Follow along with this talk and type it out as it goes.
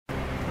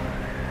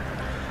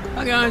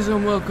Hi guys,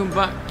 and welcome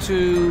back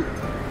to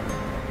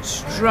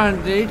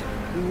Stranded,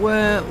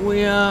 where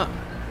we are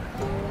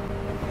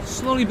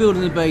slowly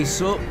building the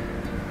base up.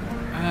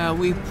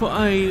 We put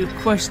a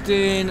request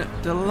in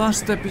the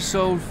last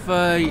episode for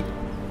a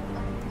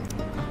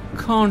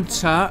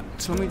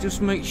contact. Let me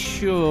just make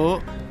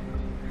sure.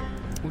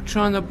 We're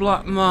trying the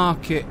black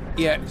market.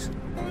 Yes.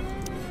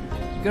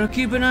 You gotta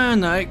keep an eye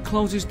on that. It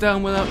closes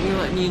down without me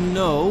letting you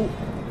know.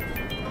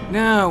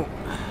 Now,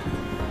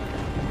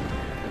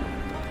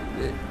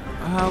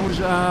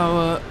 how's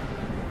our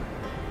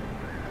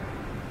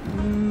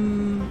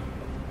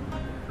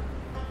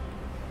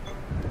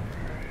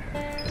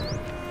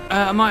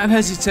I might have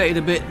hesitated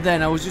a bit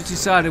then. I was just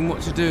deciding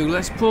what to do.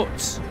 Let's put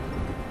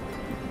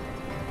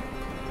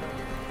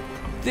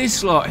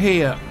this lot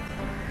here.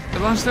 The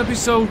last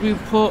episode we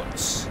put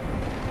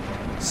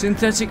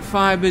synthetic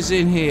fibres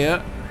in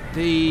here.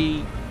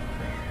 The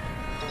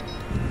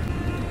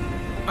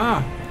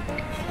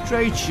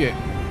trade ship.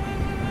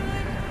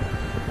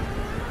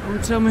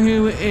 Don't tell me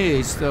who it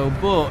is though,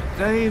 but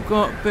they've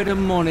got a bit of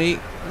money.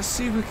 Let's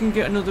see if we can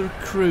get another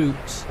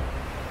recruit.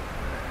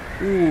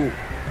 Ooh.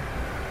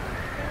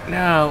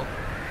 Now,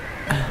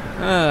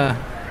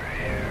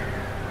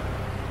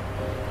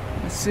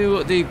 let's see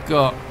what they've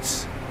got.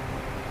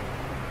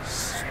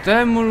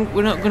 Them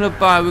we're not going to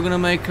buy, we're going to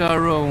make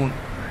our own.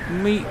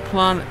 Meat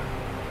plant.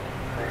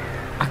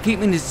 I keep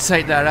meaning to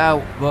take that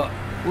out, but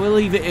we'll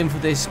leave it in for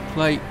this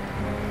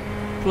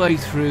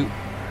playthrough.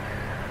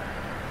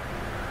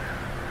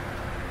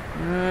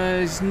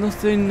 There's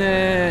nothing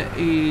there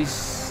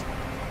is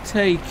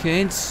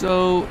taken,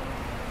 so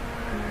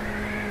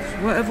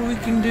whatever we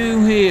can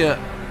do here.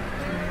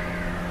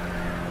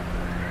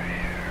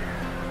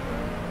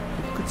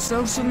 We could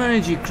sell some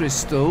energy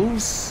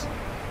crystals.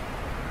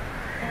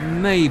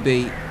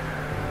 Maybe.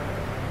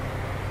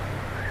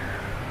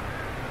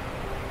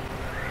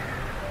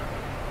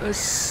 I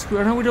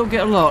know we don't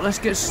get a lot. Let's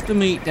get the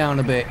meat down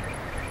a bit.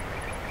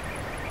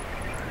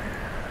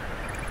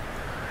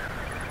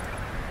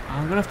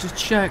 I'm gonna have to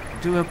check.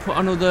 Do I put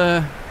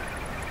another?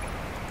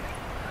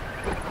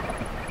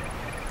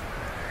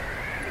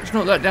 Let's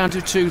knock that down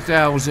to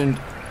 2,000.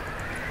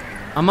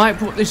 I might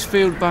put this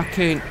field back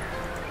in.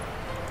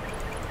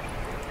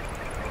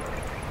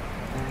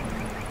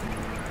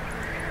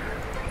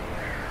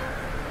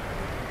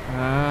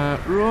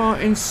 Raw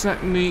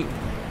insect meat.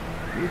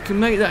 We can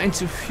make that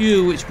into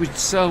fuel, which would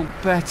sell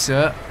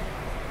better.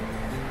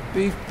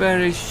 Beef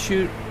berries,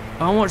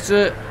 I want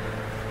to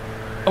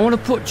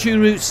put chew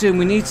roots in.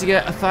 We need to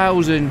get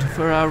 1,000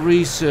 for our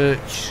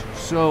research,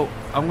 so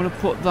I'm going to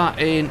put that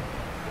in.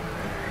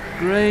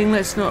 Grain,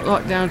 let's knock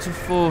that down to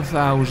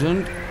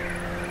 4,000.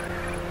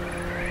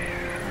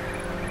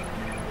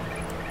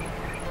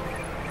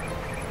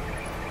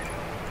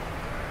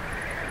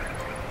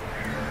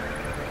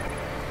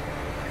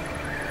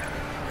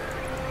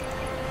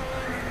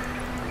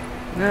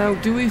 Now,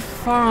 do we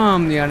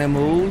farm the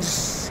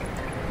animals?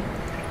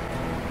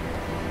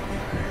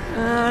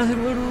 I think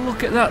we'll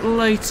look at that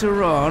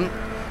later on.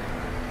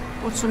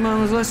 What's the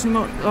animals? Let's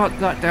knock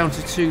that down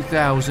to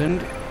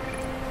 2,000. I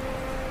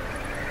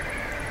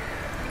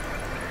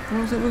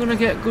don't think we're going to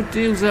get good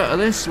deals out of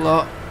this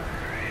lot.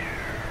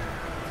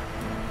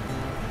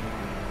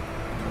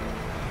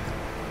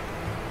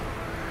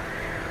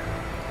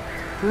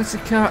 Glitter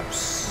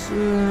caps.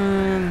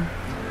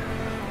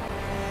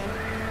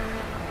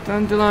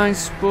 Dandelion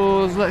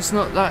spores, let's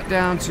knock that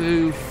down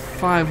to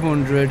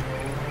 500.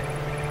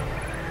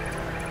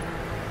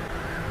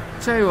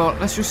 Tell you what,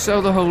 let's just sell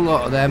the whole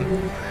lot of them.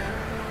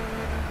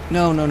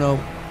 No.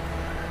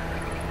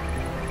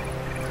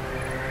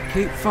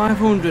 Keep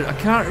 500. I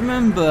can't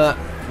remember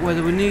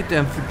whether we need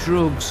them for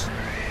drugs.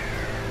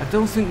 I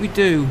don't think we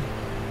do.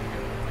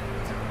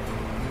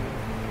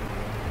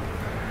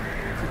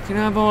 If we can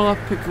have all our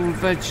pickled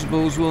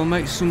vegetables, we'll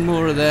make some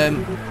more of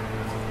them.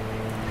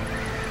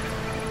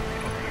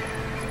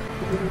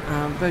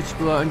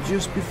 Vegetable, and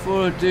just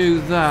before I do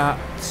that,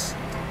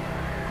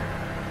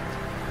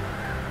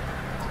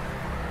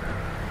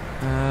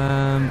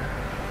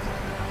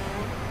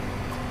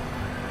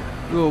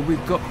 oh,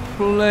 we've got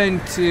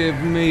plenty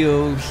of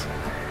meals.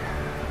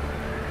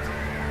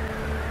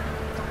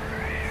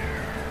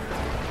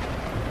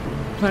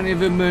 Plenty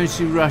of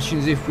emergency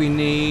rations if we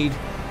need.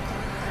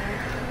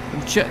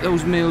 We'll check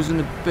those meals in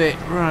a bit.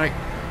 Right,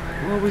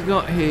 what have we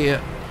got here?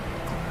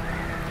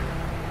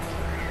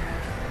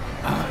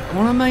 I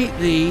want to make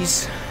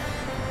these.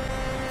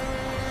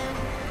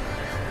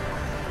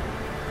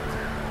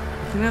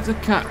 You can have the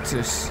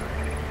cactus.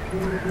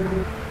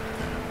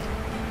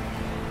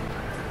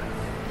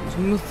 There's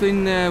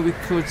nothing there we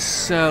could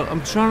sell.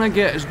 I'm trying to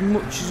get as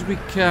much as we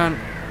can.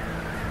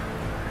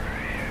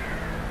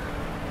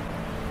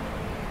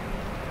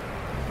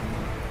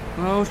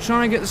 Well, I was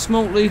trying to get the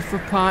smoke leaf for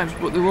pipes,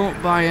 but they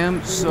won't buy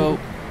them, so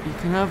you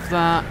can have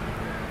that.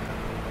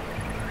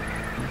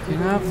 You can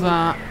have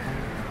that.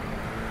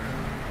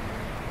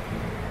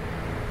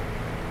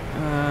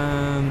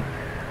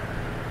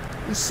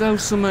 Let's sell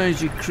some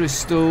energy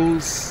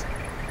crystals.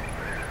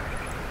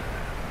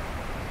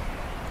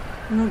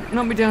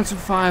 Knock me down to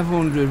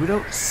 500. We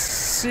don't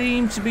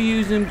seem to be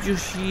using them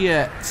just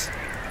yet.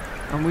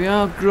 And we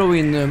are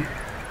growing them.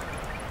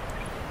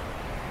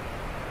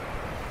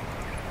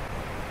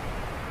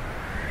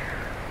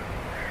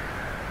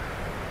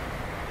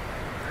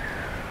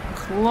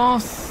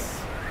 Cloth.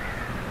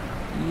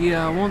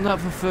 Yeah, I want that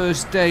for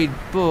first aid,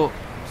 but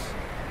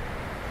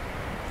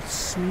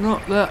let's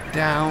knock that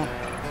down.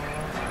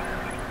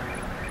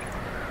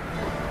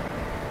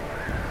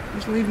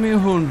 Just leave me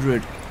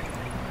 100.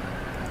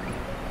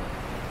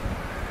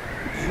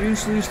 It's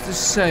usually the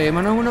same.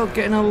 I know we're not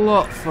getting a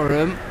lot for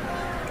them.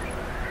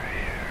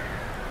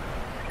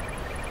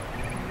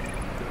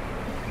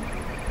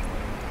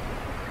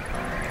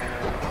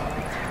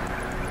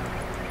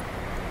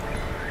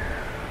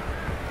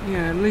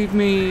 Yeah, leave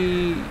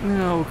me,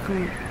 no,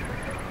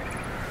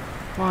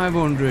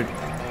 500.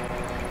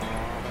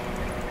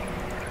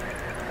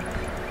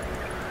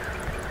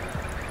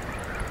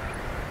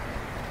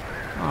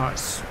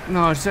 Alright,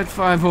 no, I said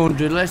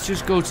 500. Let's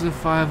just go to the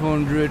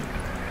 500.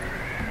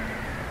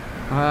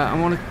 I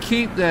want to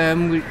keep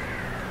them.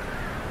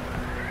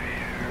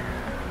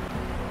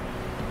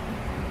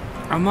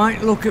 I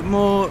might look at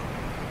more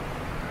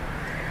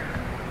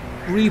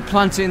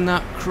replanting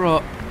that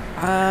crop.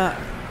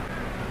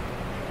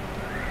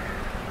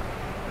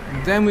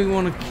 Then we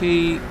want to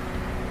keep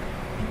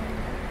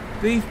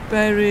beef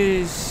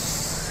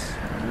berries.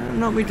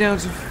 Knock me down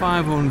to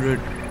 500.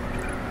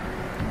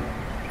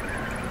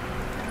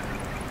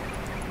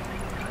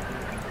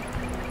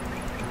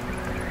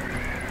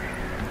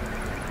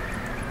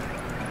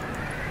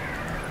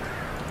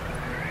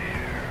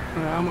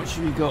 How much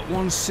have we got?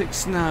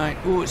 169.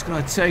 Oh, it's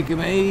going to take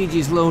him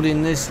ages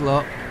loading this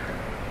lot.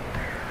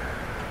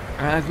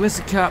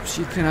 Glitter caps,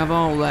 you can have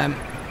all them.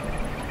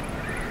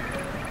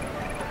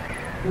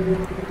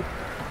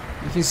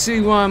 You can see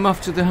why I'm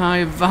after the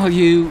higher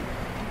value.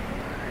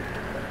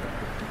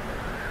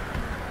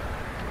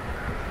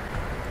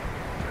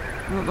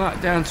 Not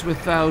that down to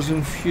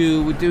 1,000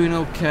 fuel. We're doing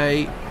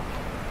okay.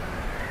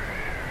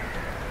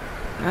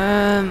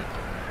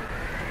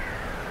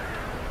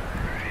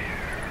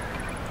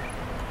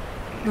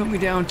 Knock me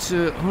down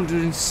to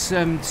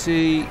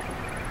 170.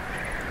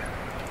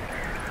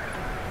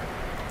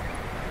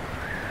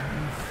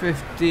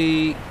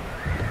 50.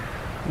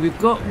 We've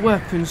got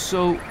weapons,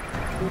 so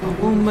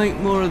we'll make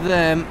more of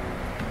them.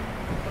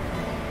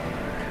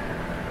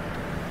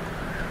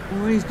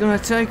 Oh, he's gonna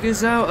take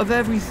us out of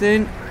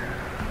everything.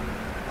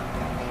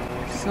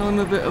 Sell him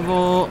a bit of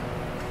ore.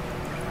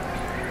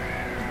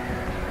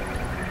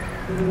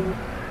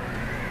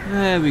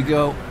 There we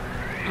go.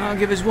 I'll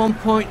give us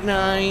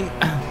 1.9.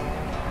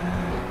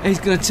 It's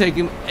gonna take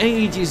him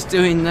ages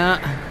doing that.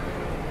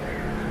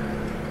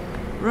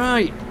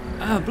 Right.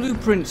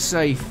 Blueprint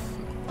safe.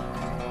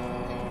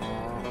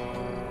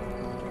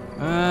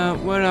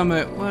 Where am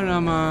I? Where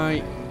am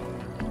I?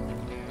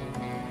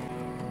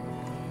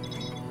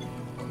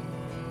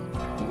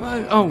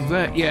 Oh,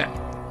 there, yeah.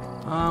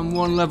 I'm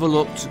one level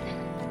up.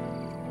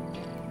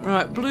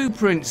 Right,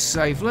 blueprint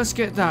safe. Let's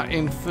get that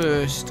in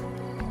first.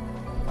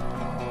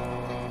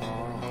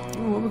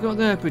 Oh, what have we got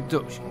there?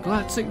 Production.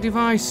 Galactic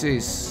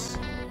devices.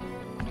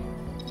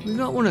 We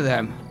got one of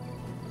them.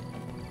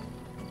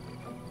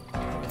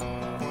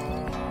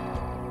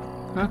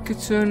 Hacker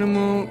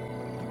terminal.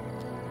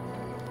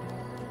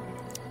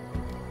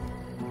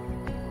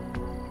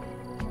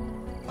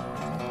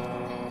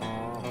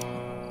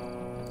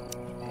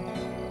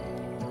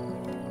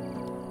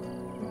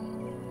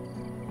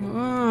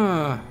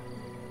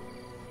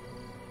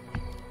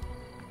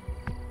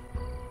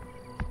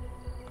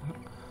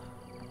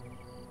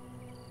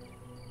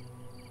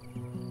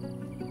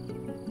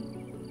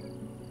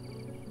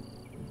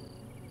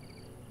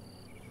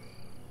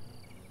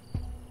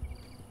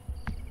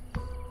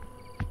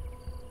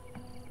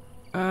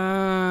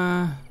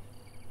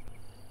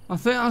 I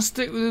think I'll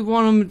stick with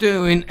what I'm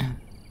doing.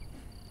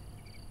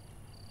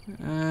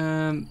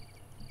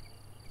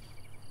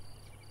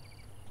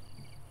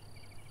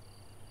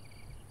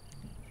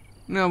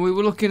 No, we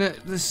were looking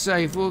at the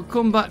safe. We'll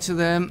come back to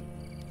them.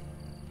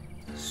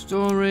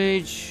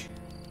 Storage.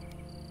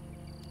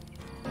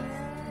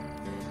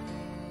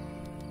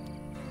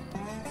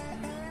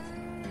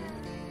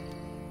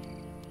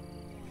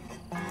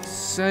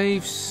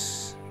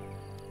 Safes.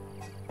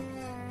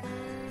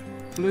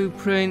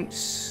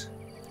 Blueprints.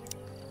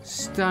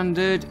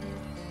 Standard.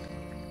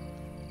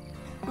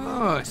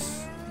 Oh,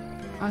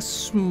 that's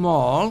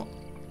small.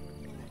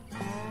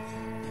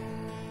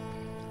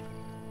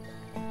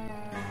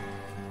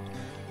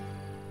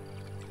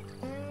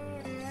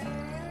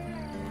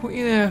 Put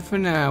you there for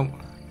now.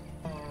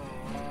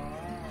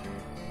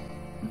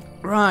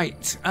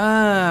 Right.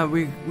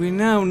 We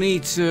now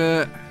need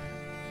to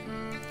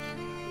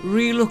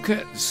relook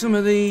at some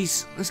of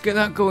these. Let's get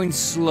that going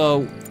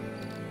slow.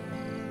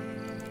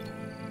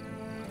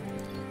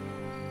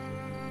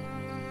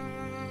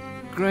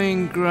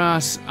 Grain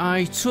grass.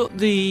 I took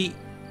the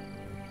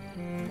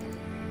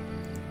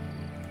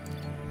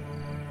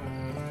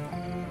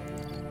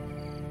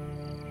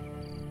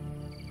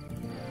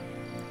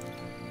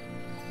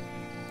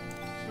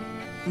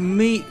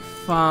meat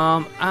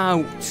farm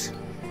out.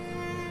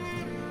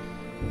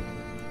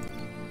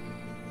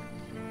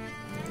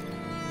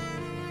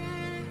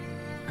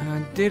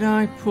 And did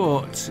I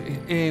put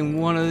in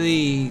one of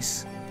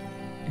these?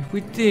 If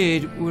we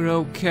did, we're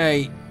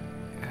okay.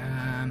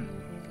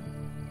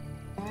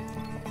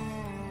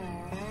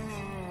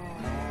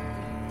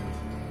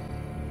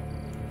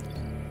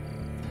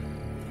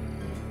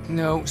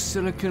 No,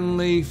 silicon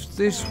leaf.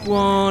 This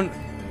one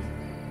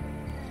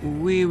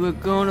we were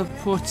gonna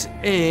put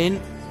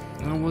in,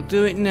 and we'll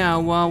do it now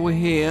while we're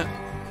here.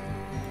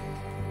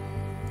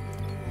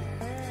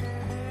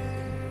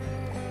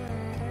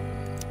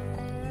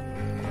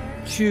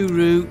 Chew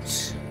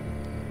root,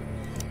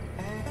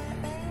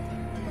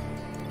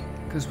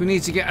 because we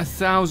need to get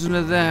 1,000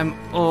 of them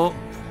up.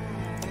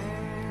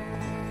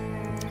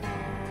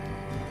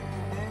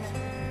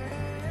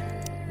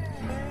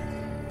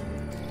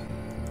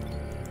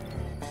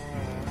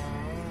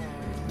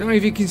 Don't know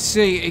if you can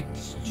see,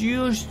 it's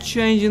just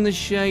changing the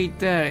shade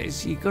there.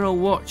 You gotta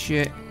watch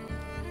it.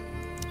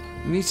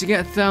 We need to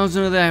get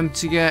 1,000 of them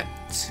to get.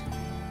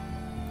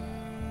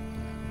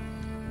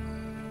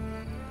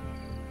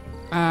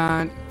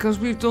 And because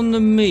we've done the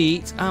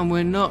meat and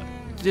we're not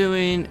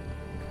doing.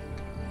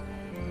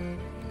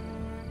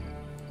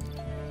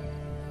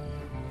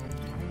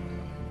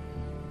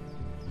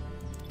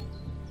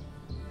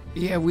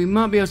 Yeah, we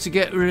might be able to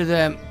get rid of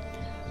them.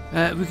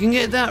 We can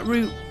get that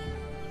root.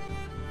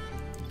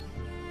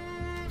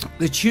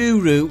 The chew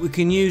root, we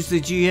can use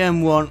the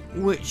GM one,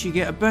 which you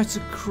get a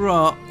better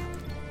crop.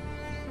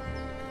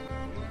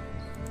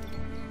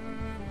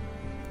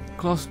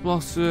 Cloth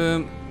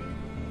blossom.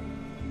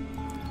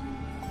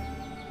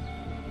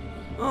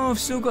 Oh, I've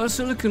still got a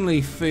silicon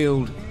leaf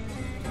field.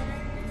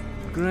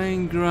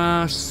 Grain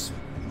grass,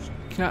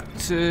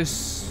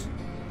 cactus.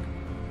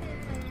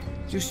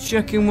 Just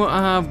checking what I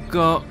have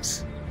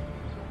got.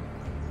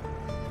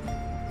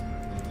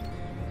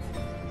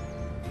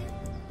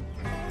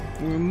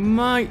 We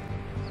might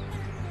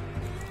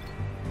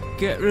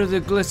get rid of the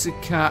glitter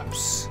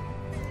caps.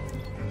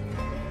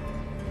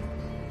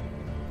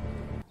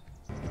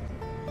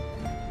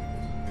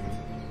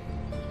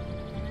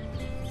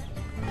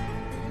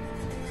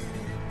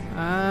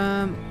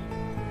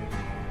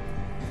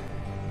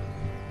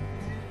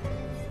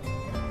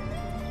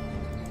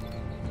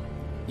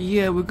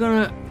 Yeah, we're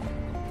gonna.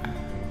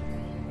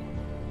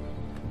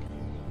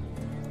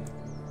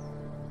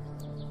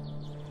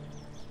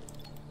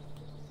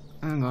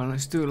 Hang on,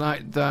 let's do it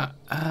like that.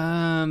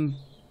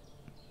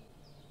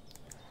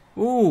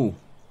 Ooh.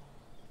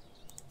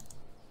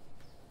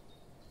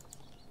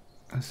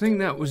 I think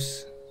that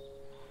was.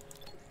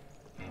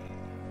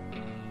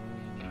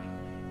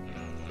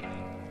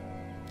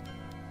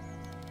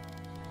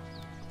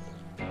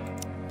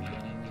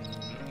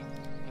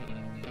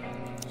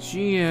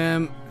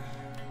 GM.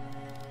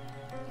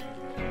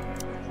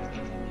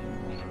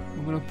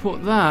 I'm gonna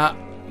put that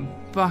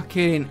back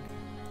in.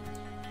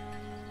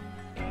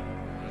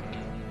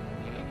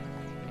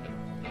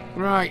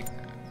 Right,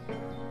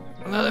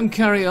 let them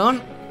carry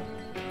on.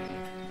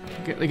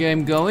 Get the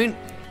game going.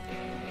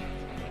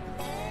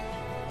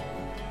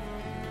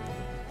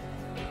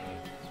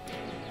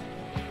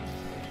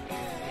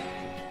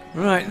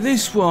 Right,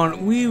 this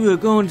one we were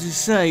going to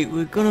say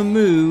we're going to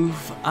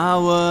move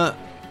our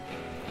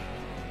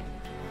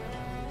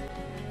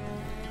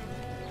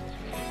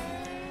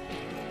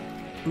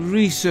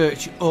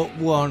research up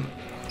one.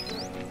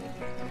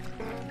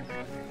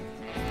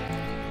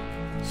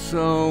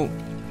 So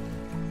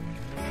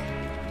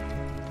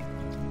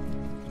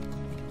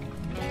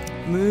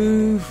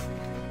move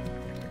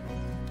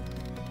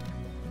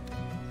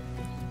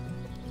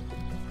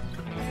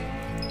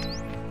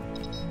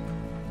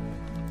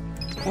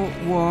up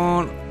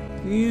one.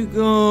 You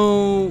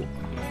go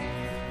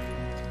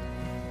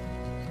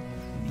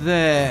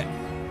there.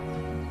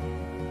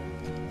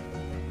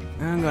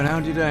 Hang on,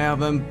 how did I have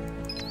them?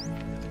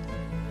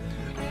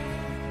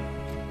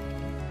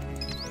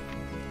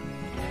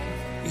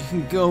 You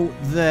can go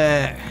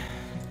there.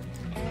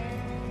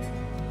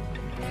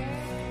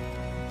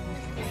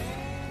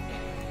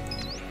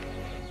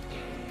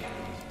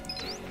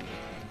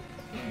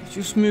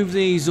 Just move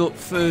these up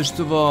first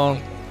of all.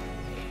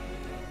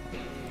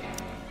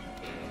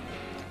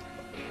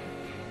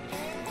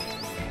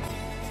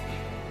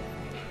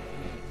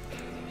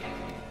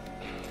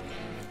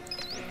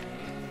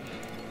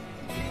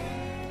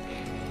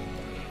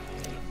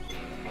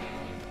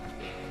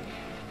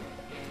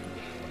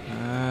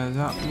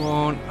 That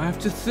one. I have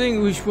to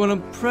think which one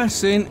I'm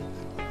pressing.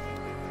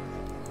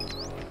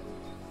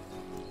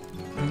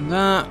 And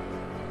that.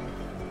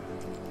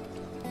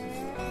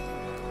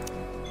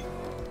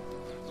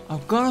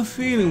 I've got a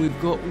feeling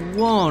we've got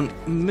one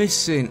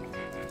missing.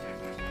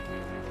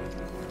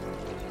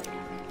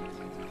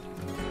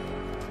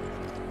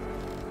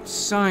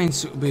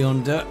 Science will be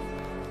under.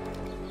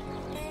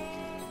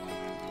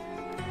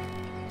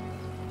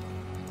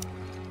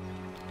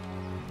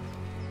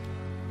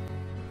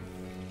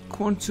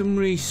 Quantum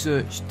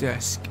research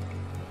desk.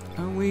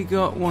 And we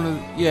got one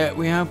of. Yeah,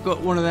 we have got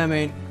one of them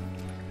in.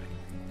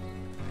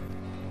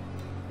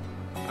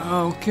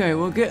 Okay,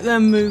 we'll get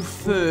them moved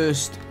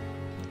first.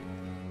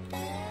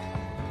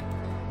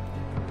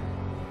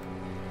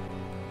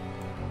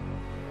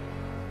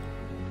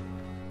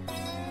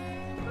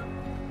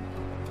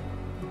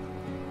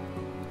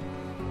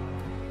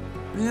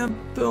 We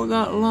haven't built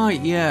that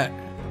light yet.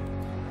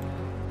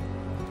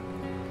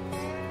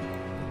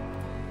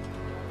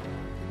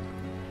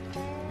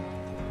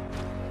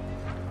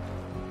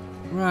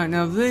 Right,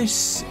 now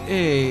this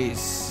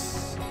is...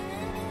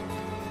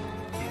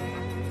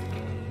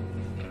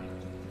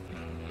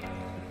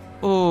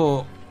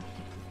 Oh.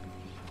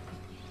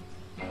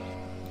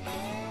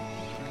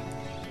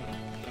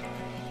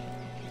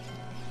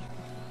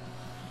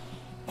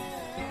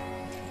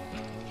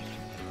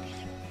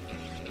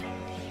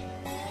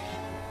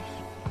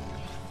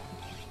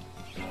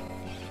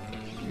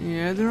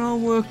 Yeah, they're all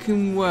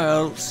working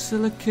well.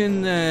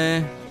 Silicon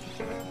there.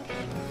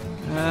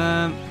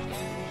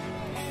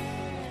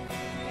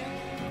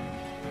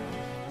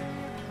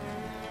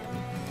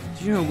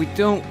 You know, we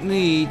don't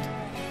need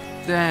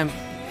them.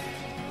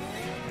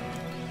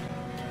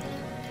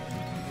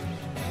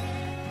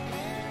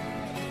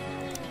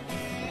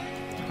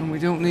 And we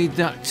don't need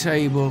that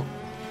table.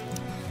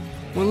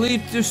 We'll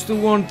leave just the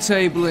one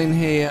table in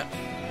here.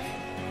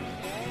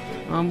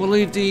 And we'll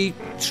leave the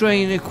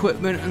training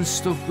equipment and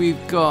stuff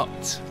we've got.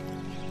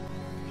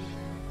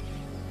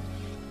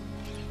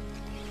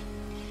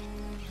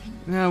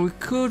 Now we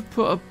could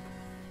put a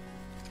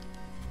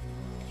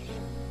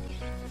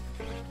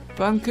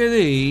bank of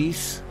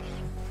these.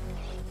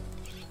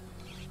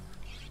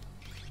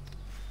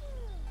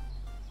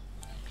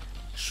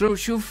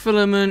 Structural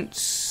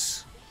filaments.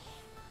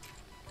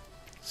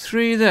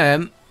 3 of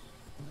them.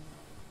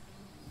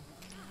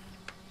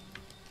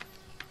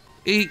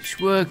 Each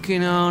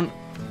working on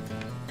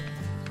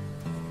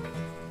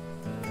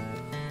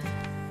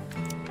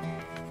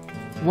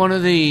one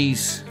of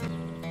these.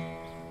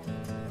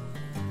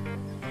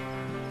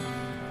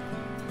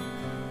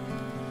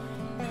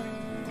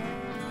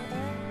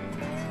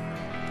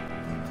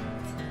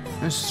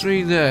 There's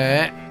 3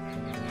 there.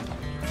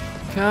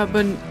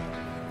 Carbon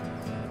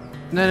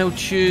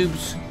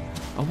nanotubes.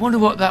 I wonder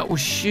what that was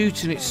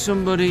shooting. It's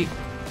somebody.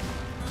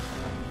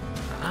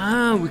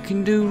 Ah, we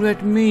can do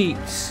red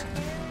meat.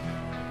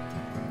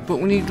 But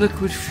we need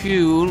liquid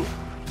fuel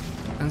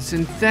and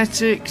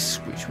synthetics,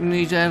 which we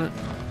need. And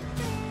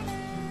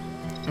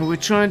we're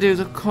trying to do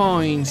the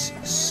coins.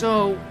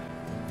 So,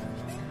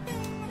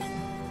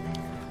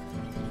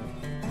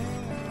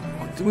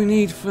 what do we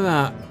need for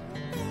that?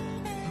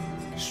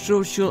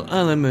 Structural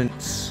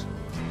elements.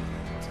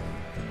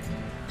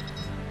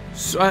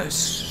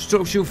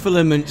 Structural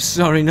filaments,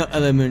 sorry, not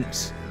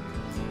elements.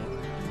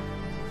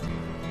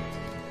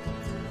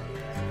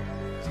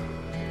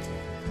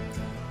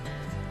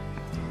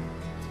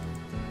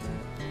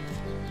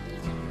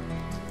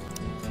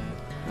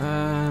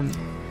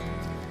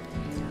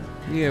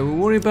 Yeah, we'll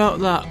worry about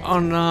that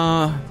on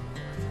our...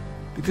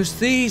 because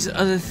these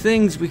are the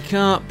things we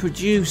can't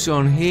produce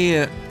on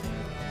here.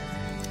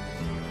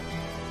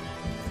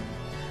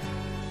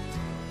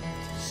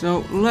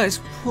 So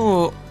let's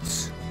put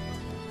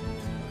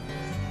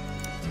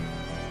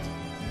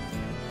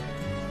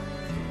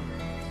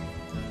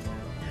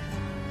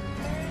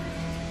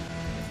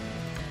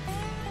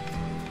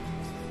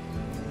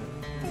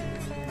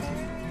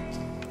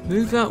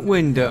move that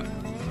window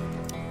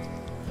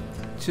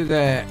to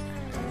there.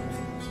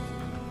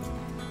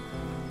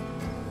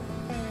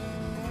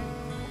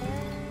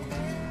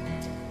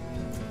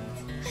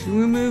 Should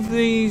we move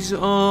these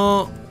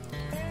or...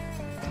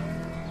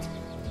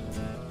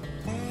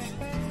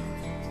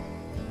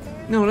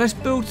 No, let's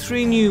build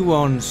 3 new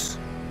ones.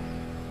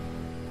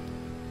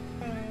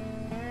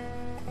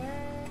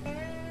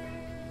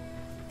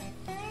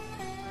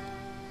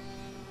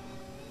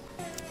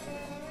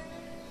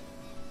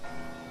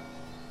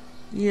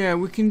 Yeah,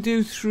 we can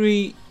do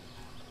 3.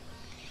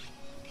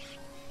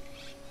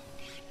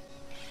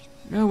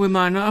 No, we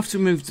might not have to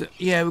move the...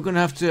 Yeah, we're going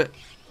to have to...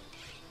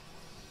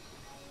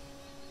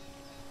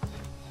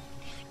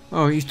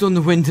 Oh, he's done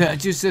the window.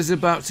 It just says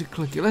about to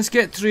click it. Let's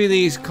get 3 of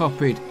these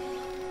copied.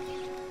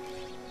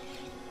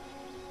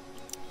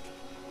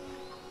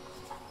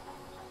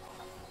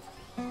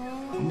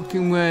 I'm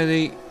looking where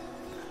the...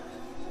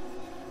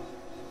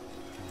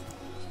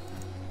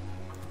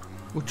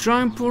 We'll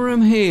try and put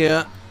them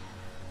here.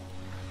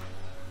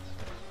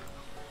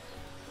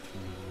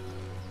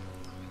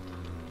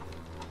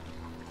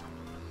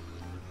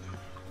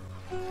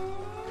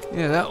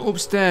 Yeah, that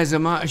upstairs,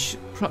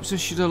 perhaps I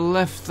should have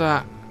left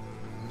that.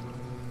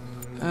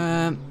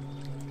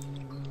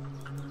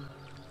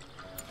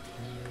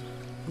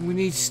 We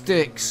need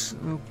sticks.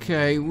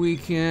 Okay, we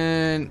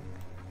can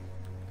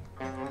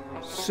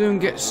soon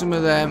get some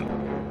of them.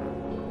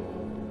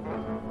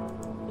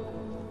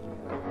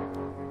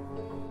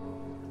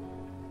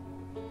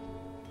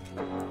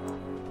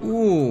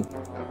 Ooh.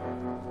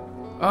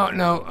 Oh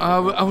no,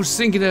 I was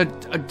thinking a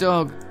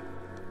dog.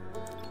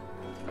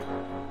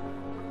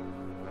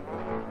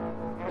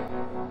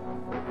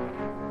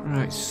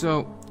 Right,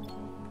 so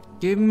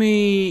give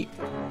me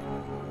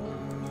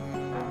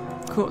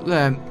cut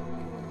them.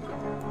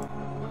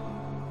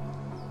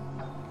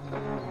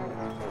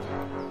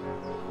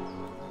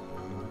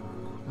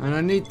 And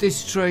I need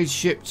this trade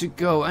ship to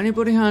go.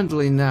 Anybody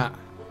handling that?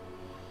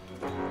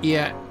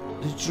 Yeah,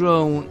 the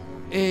drone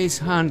is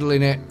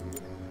handling it.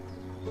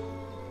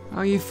 How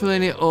are you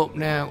filling it up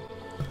now?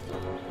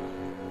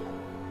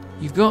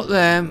 You've got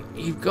them.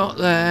 You've got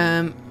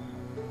them.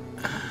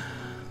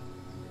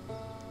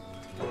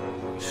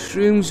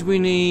 Shrooms we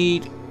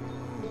need.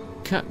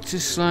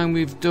 Cactus slime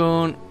we've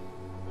done.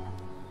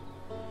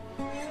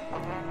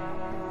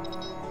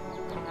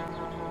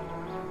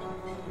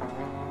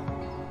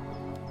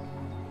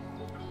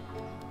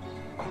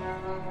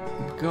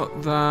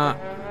 Got that.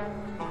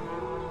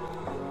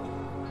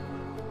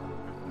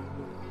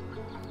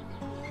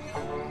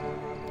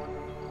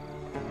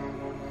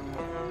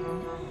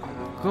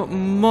 Got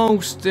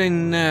most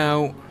in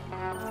now.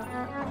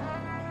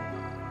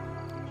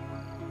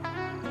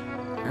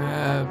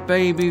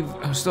 Baby,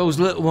 it's those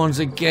little ones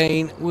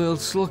again. We'll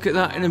look at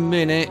that in a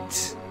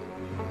minute.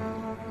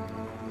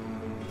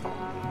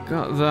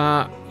 Got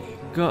that.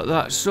 Got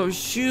that. So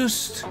it's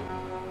just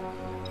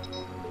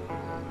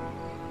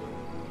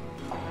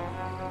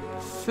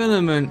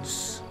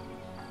filaments.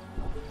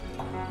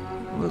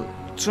 We'll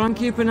try and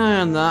keep an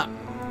eye on that.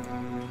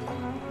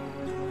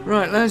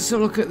 Right, let's have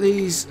a look at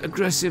these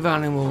aggressive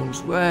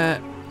animals.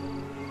 Where?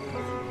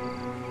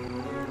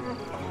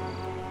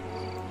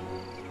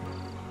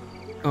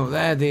 Oh,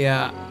 there they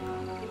are.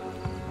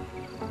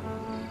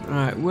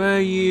 Right, where are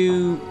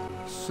you?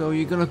 So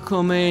you're gonna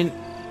come in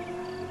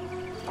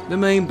the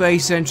main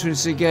base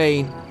entrance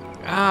again.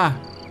 Ah,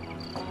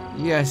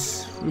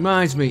 yes,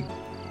 reminds me.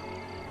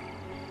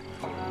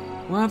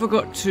 Why have I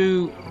got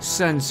two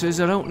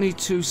sensors? I don't need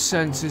two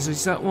sensors.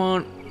 Is that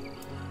one?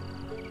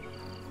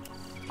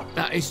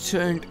 That is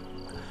turned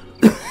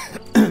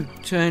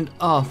turned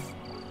off.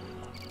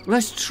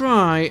 Let's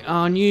try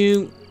our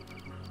new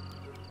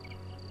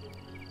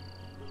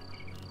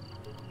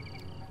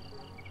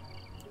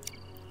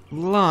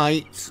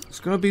light.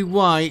 It's going to be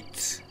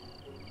white.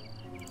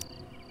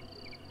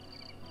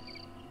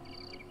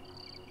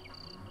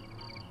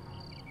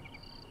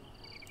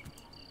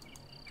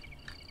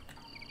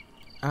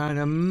 And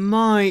I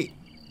might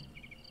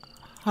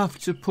have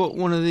to put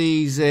one of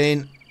these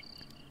in.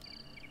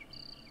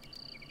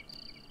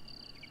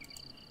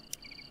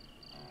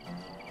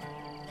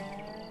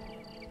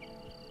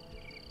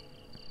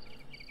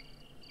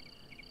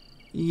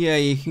 Yeah,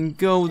 you can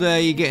go there,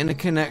 you're getting a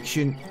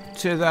connection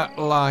to that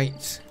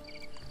light.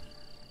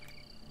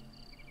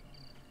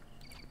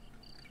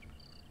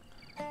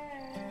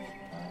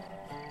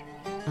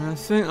 And I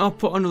think I'll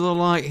put another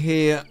light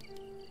here.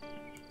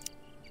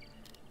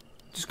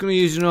 Just going to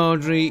use an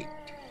ordinary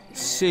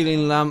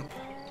ceiling lamp.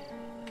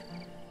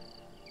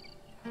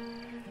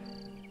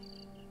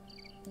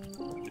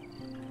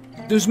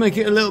 Does make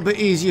it a little bit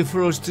easier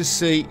for us to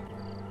see.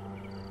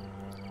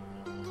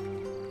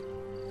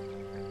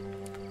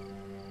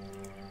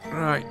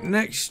 Right,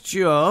 next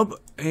job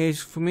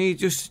is for me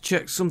just to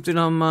check something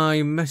on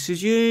my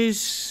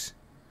messages,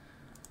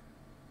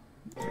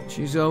 which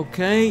is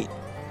okay.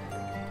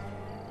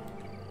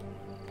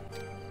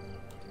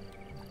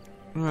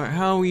 Right,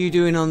 how are you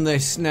doing on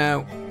this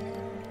now?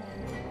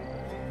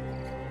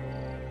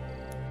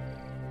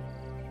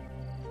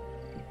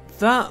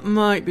 That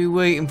might be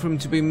waiting for them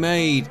to be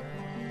made.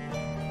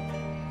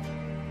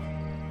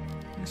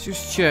 Let's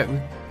just check.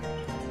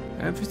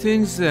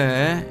 Everything's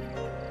there.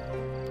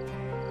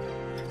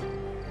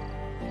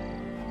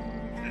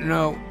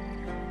 No,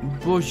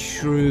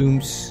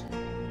 mushrooms.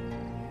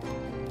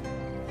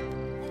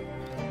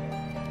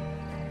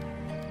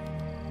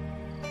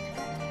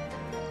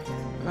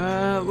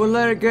 We'll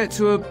let it get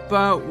to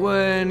about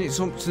when it's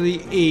up to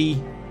the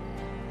E.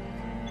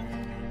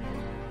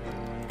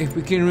 If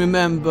we can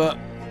remember.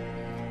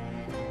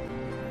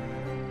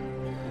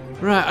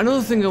 Right,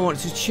 another thing I want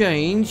to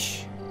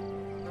change,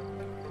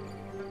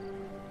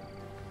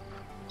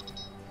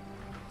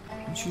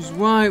 which is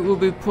why we'll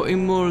be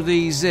putting more of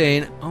these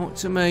in. I want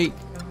to make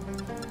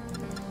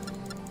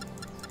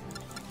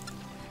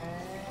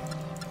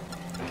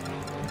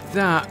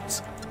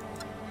that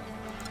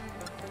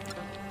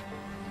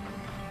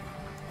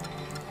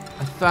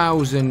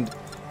 1,000.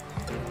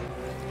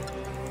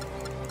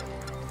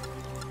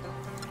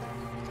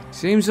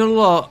 Seems a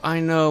lot,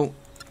 I know.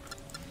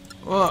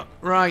 Oh,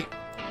 right.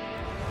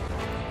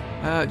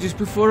 Just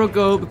before I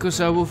go, because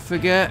I will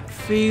forget,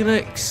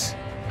 Felix.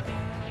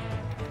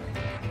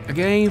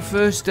 Again,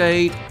 first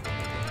aid.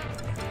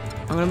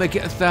 I'm going to make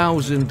it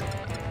 1,000.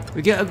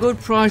 We get a good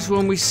price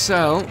when we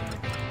sell.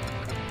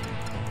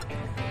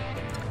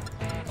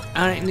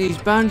 And it needs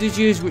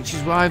bandages, which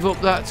is why I've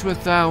upped that to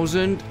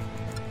 1,000.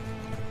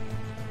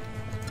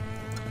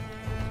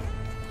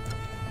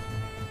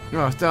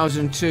 No,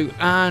 1,002.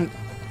 And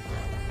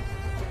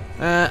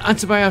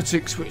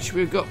antibiotics, which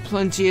we've got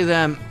plenty of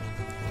them.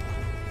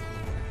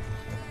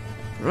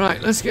 Right,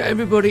 let's get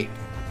everybody.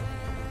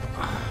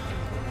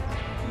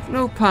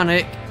 No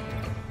panic.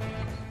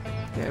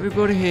 Get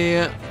everybody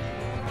here.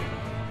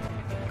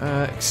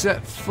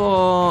 Except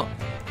for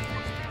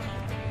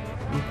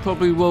We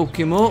probably woke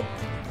him up.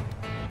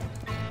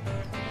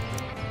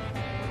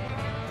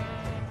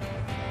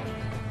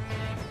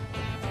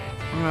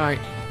 Right.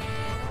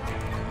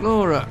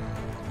 Laura.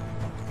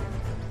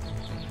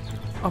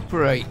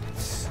 Operate.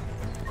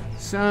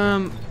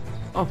 Sam.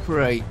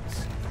 Operate.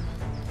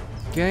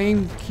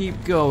 Game,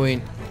 keep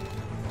going.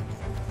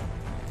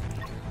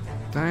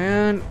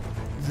 Diane.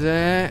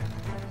 There.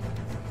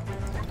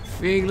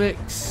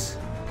 Felix.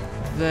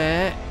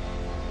 There.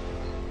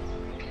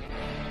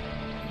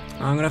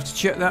 I'm gonna have to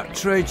check that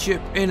trade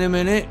ship in a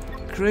minute.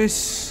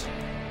 Chris.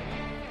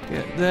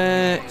 Get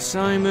there.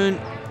 Simon.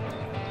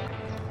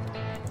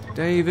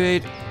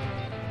 David.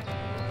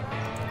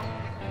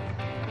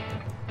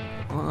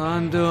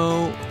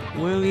 Orlando.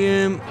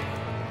 William.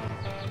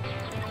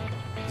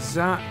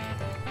 Zach.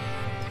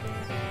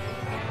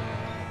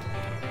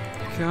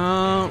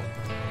 Carl.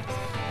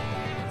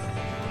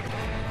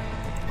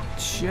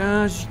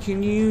 Charge,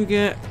 can you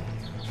get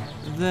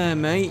there,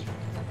 mate?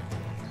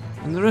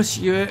 And the rest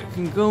of you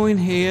can go in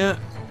here.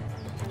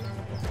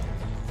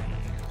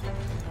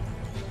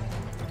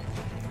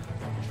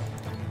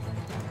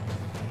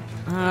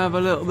 And have a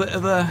little bit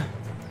of a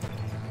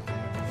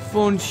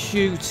fun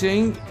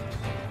shooting.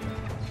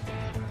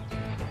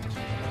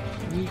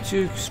 You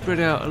two spread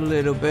out a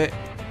little bit.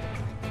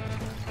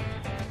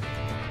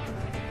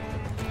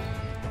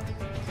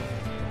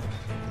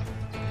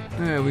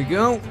 There we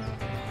go.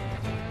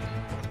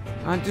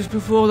 And just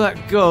before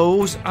that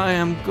goes, I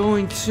am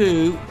going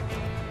to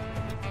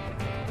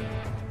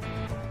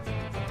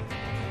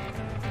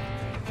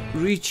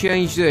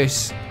rechange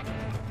this.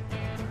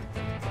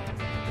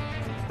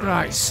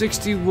 Right,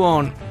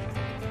 61.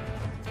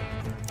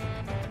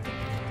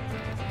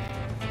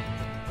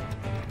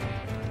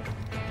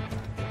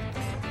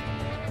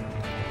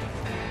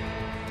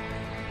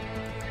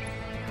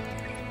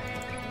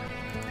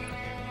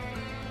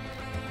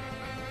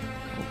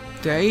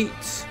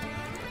 Update.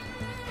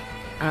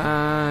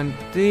 And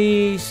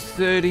these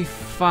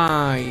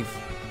 35.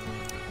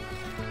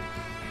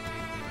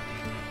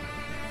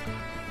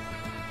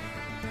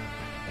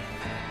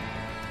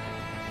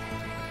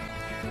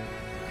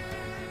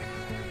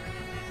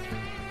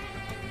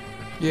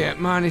 Yeah,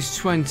 minus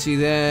 20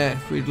 there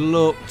if we'd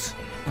looked.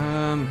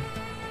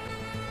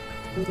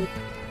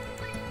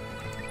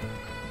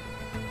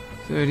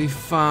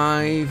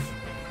 35.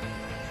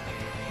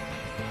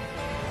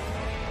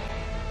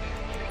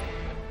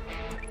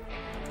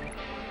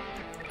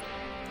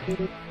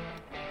 I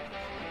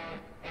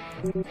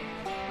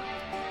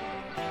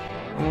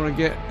want to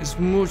get as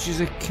much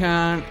as I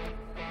can.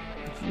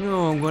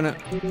 No, I'm gonna.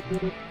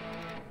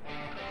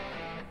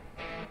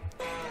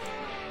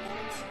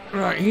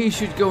 Right, he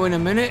should go in a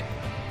minute.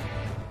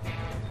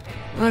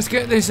 Let's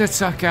get this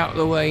attack out of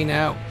the way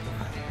now.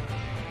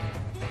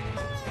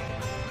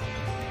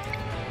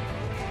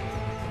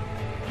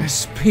 Let's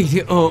speed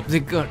it up.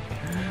 They've got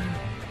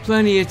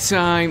plenty of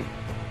time.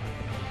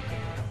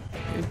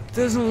 It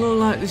doesn't look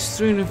like there's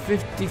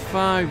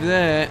 355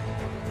 there.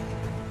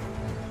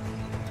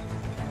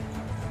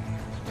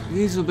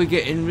 These will be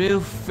getting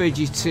real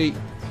fidgety.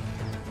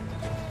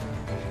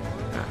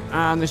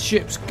 And the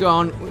ship's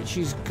gone, which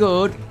is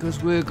good,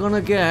 because we're going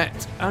to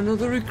get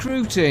another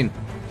recruiting.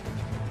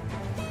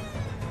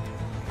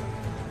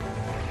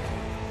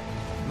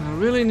 I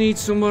really need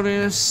somebody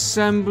in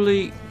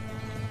assembly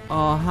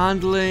or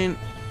handling.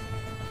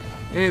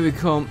 Here we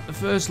come. The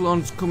first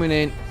one's coming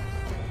in.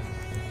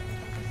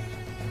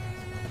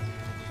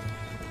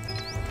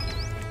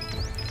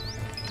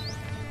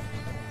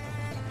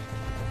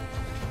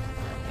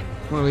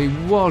 Well, he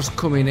was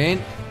coming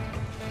in.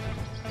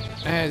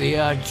 There they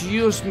are.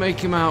 Just make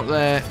him out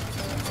there.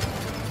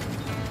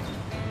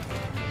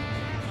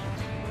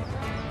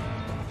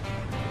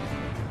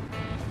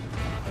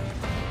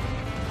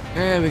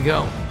 There we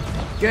go.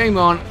 Game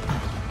on.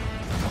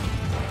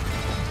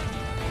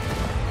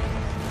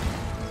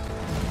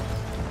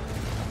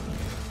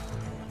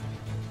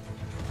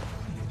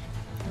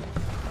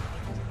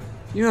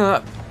 You know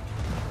that.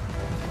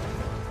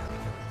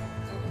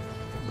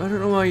 I don't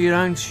know why you're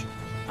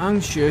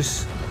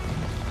anxious.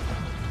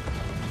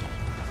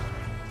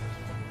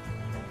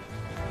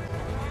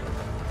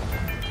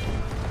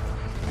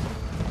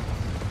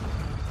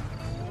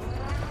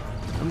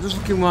 I'm just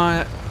looking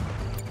why.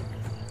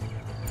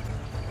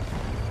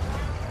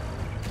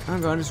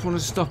 Hang on, I just want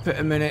to stop it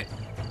a minute.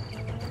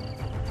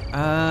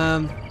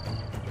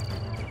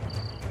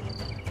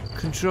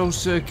 Control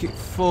circuit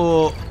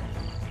 4.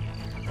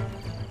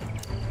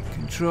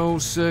 Control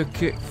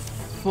circuit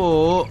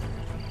 4.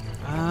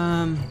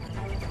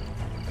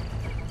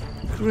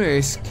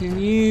 Chris, can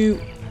you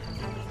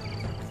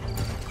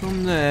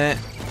come there?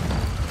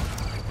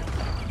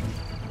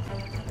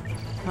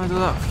 How does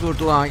that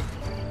floodlight?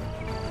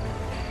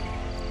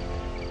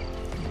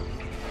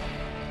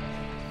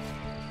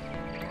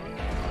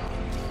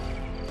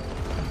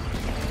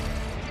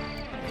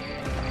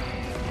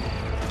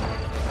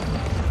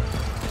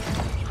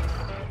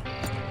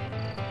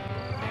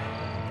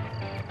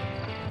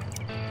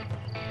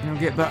 I'll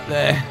get back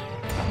there.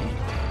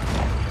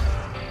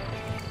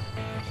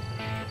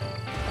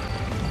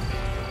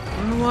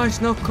 don't know why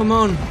it's not come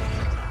on.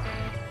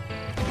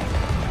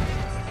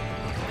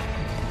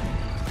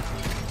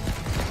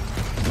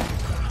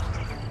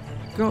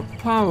 Got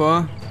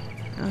power.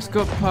 That's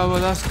got power.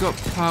 That's got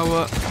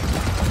power.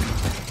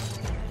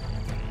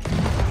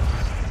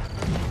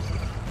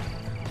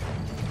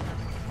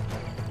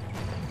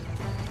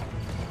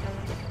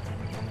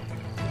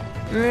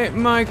 It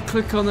might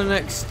click on the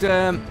next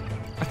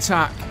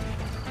attack.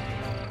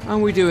 How are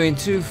we doing?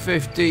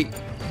 250.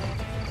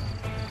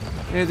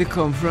 Here they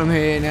come from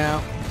here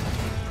now.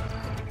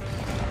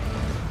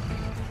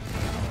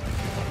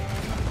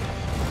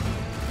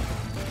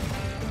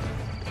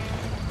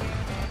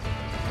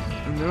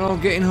 And they're all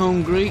getting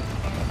hungry.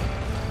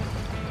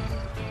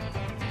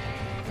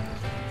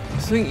 I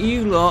think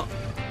you lot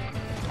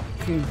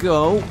can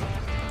go.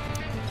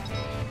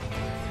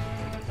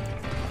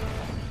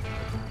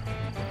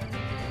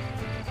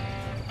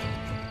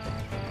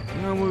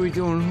 How are we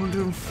doing?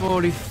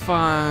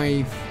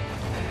 145.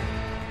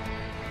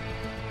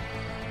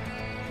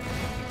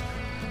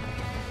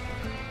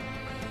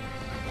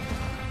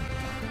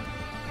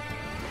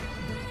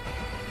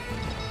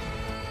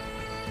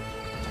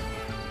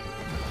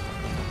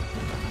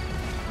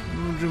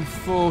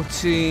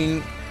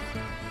 $114.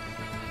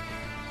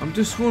 I'm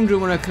just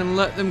wondering when I can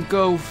let them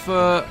go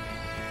for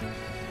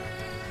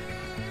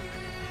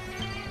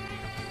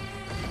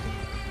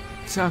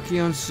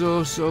tachyon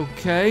sauce.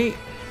 Okay.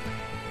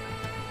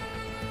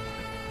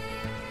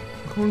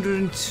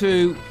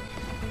 102.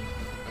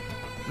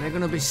 They're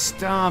gonna be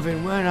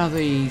starving. Where are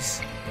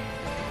these?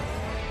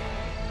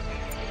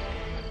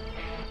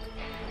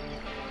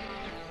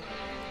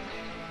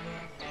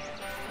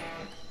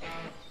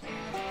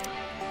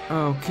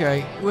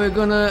 Okay, we're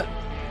gonna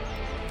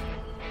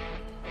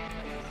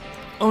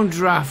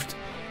undraft.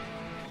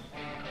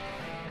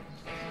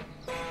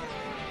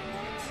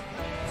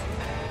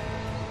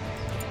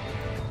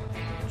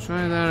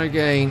 Try that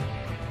again.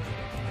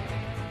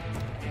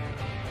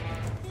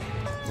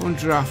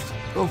 Undraft.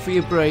 Go for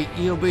your break.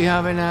 You'll be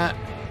having a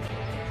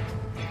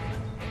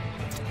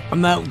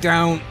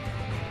meltdown.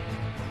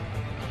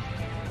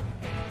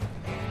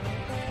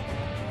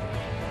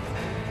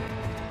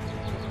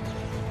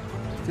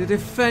 The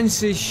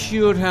defences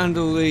should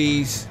handle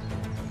these.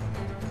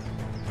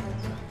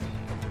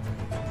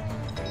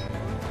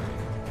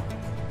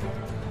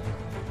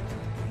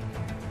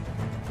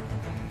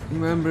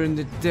 Remembering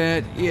the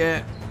dead,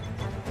 yeah.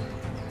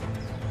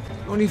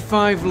 Only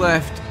 5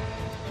 left.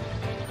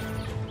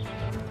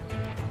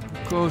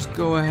 Of course,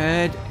 go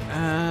ahead.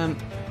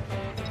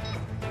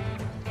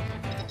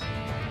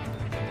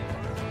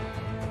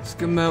 Let's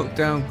get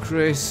meltdown,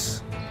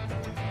 Chris.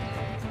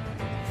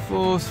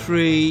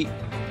 4-3.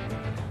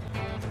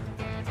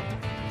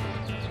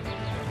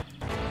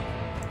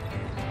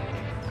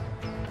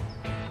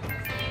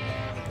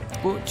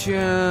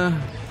 Butcher,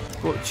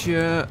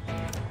 butcher,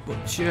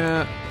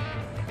 butcher.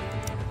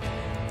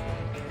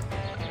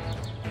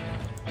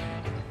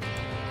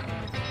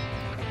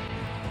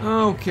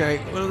 Okay,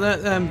 we'll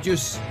let them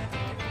just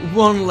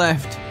 1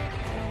 left.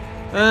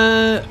 Who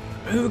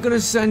are we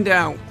gonna send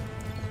out?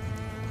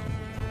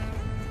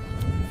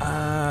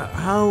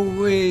 How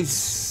is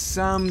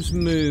Sam's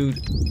mood?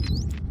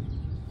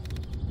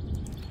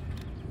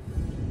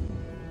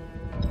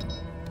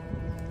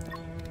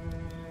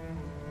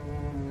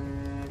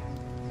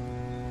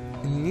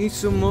 You need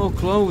some more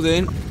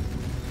clothing.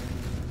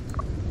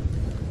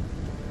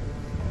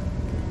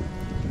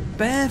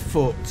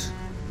 Barefoot.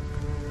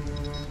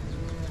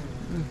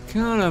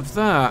 Can't have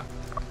that.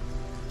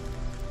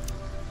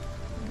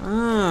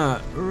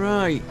 Ah,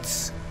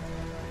 right.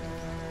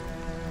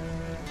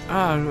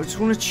 I just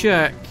want to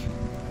check.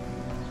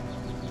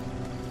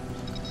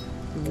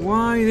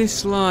 Why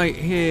this light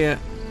here?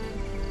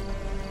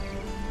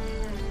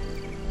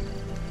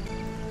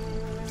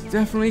 It's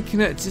definitely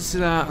connected to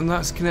that, and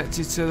that's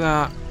connected to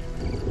that.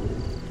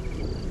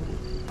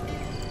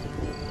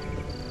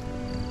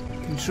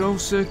 Control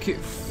circuit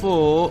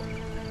 4.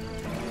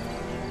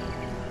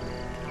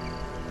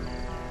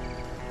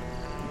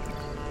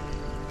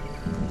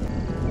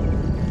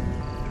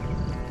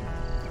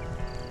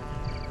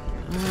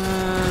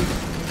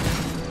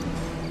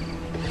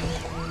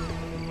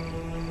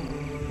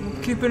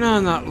 Keep an eye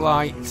on that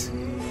light.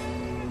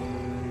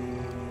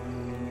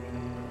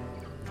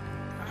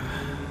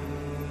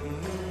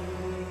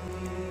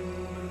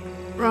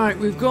 Right,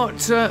 we've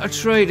got a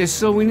trader,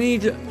 so we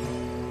need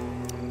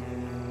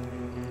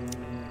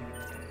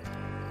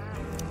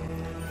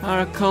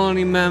our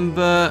colony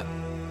member.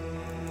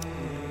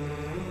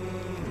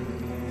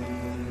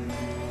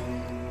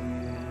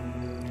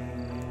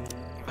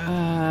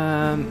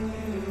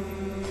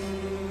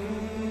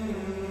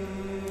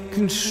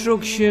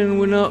 Construction,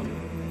 we're not.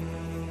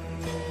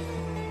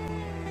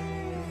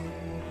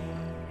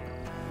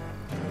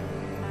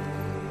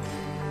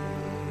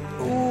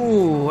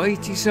 Ooh,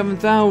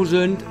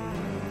 87,000.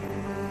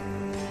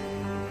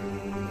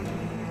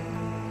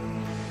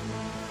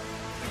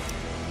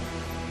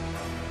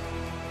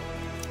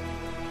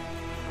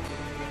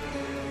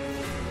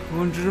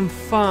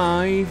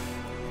 $105.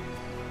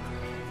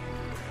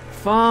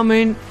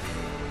 farming.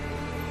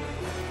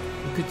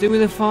 We could do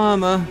with a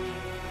farmer.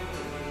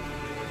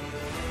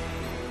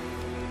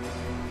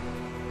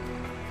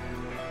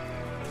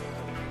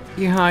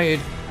 You hired.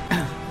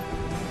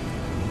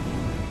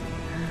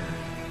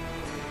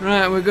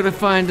 Right, we're gonna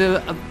find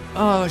a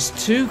oh, it's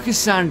 2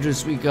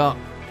 Cassandras we got.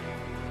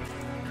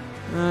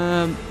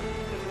 Let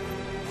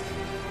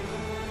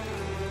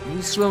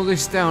me slow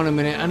this down a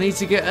minute. I need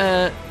to get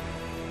a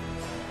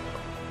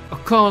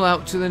call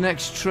out to the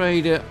next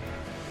trader.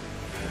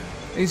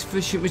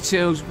 Insufficient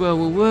materials. Well,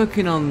 we're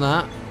working on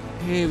that.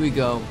 Here we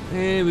go.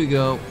 Here we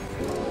go.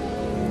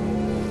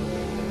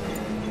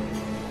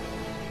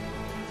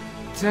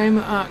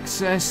 Tamer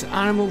access,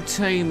 animal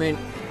taming.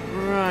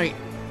 Right.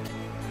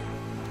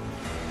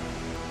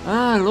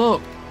 Ah,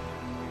 look.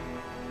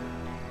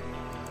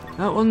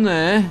 That one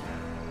there.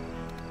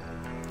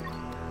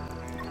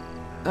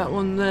 That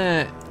one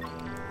there.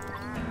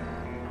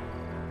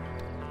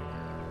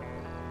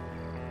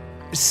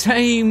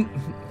 Same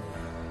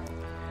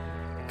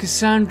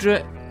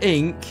Cassandra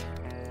Inc.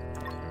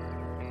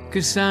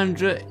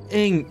 Cassandra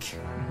Inc.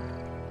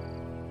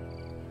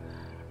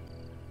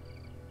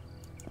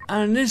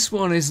 And this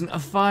one isn't a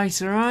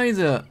fighter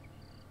either.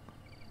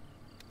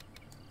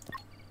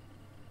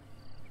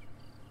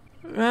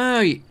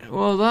 Right,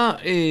 well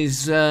that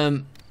is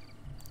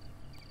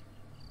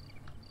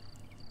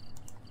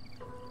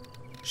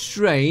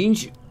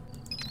strange.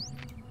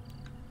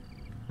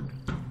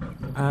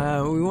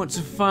 We want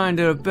to find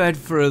her a bed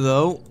for her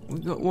though.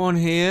 We've got one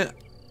here.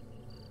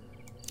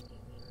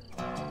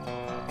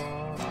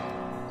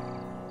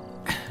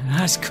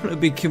 That's gonna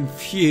be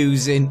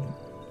confusing.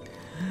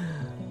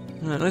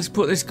 Right, let's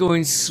put this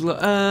going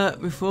slow.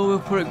 Before we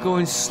put it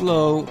going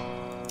slow.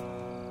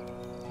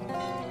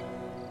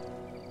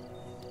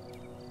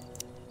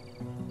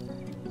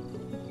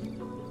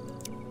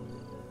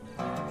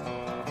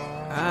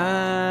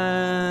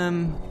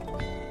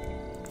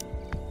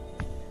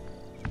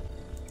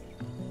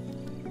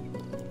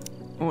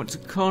 I want to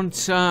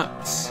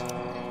contact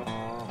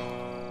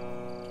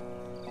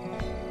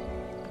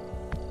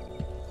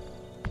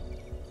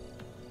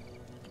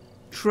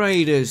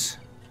traders.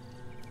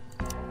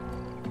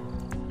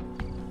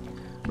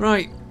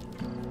 Right.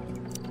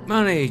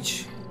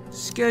 Manage.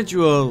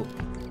 Schedule.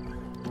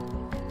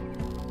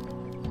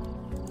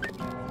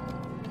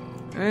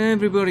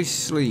 Everybody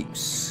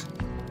sleeps.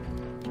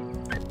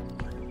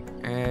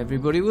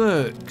 Everybody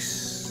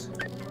works.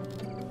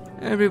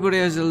 Everybody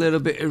has a little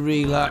bit of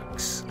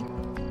relax.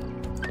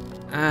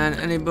 And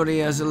anybody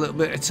has a little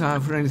bit of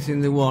time for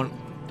anything they want.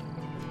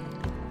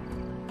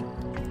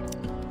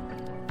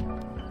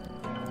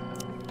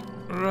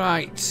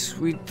 Right,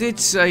 we did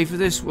say for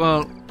this,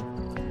 well,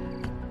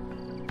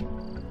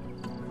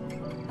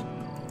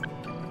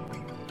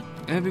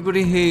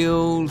 everybody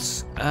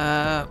heals.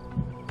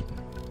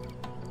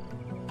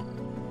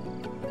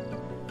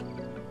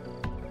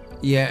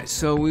 Yeah,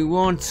 so we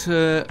want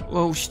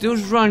well, she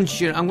does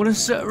ranching. I'm going to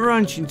set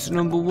ranching to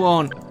number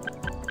 1.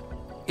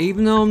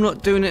 Even though I'm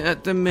not doing it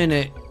at the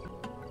minute.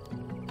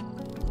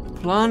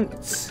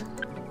 Plant.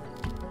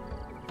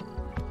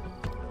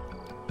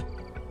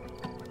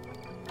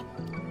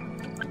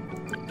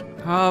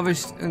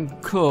 Harvest and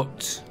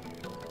cut.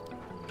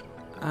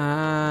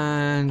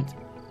 And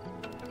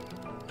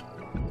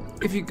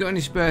if you've got any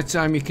spare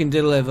time, you can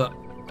deliver.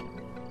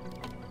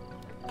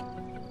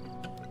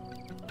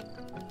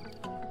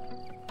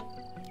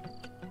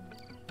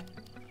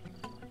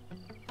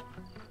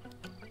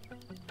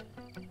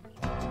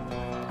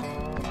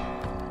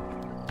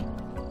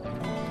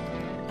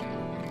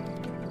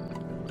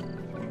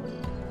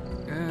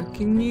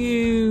 Can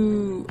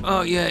you...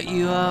 Oh, yeah,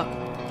 you are.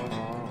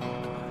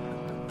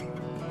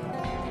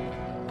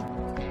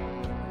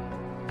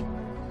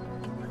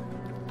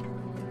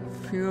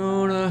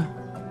 Fiona.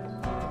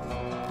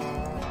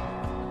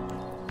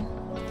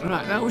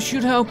 Right, that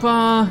should help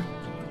our...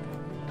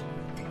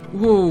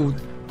 Whoa,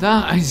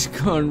 that has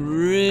gone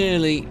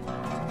really,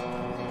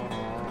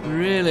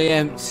 really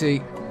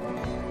empty.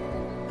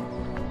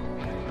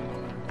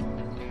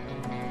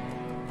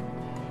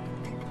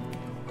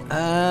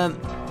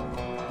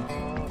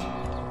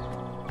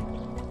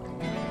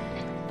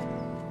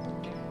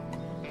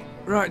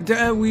 Right,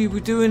 there we were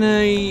doing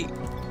a...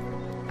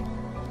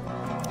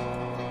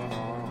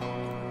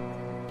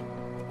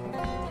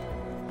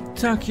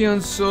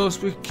 Tachyon sauce.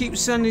 We keep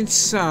sending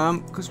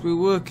Sam because we're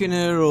working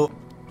her up.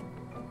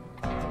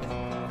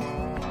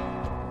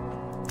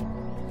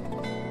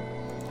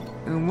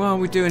 And while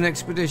we're doing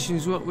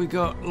expeditions, what we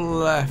got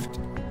left?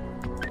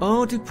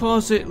 Oh,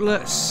 deposit.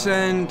 Let's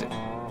send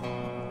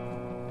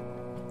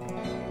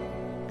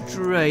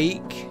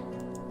Drake.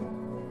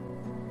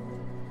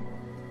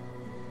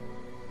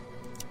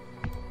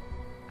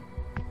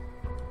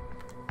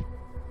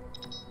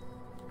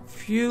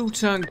 Fuel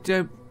tank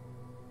deb.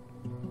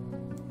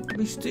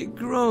 Mystic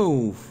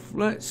Grove.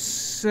 Let's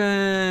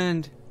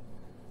send.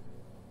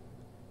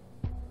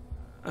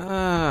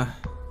 I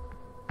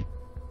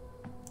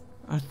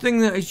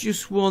think that is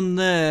just one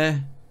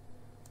there.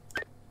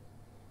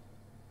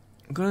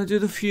 I'm gonna do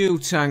the fuel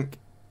tank.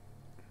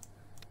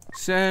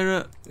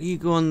 Sarah, you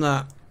go on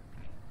that.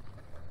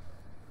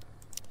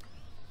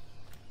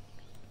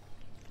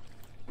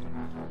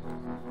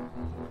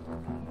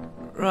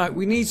 Right,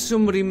 we need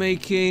somebody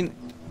making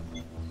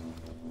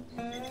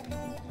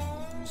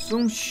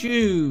some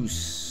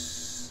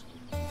shoes.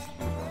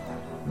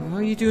 How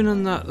are you doing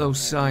on that though,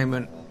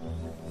 Simon?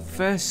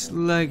 Vest,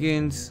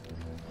 leggings.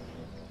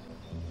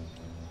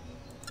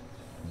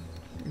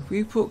 If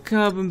we put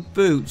carbon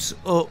boots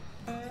up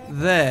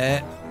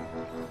there,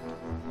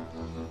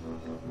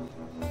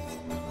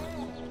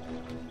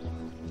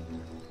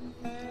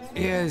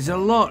 yeah, there's a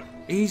lot.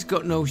 He's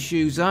got no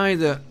shoes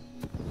either.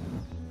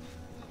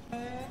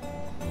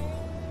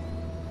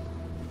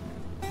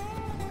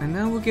 And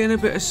now we're getting a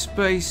bit of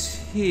space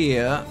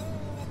here.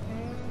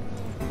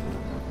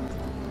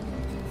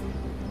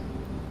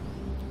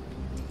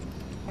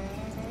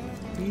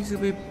 These will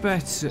be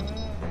better.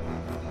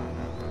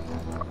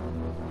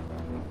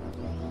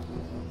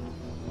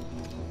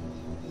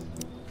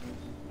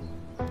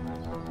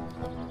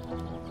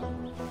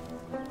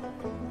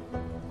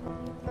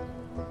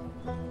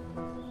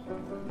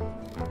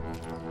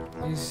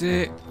 Is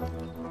it?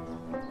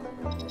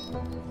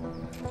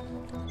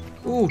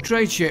 Oh,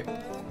 trade ship.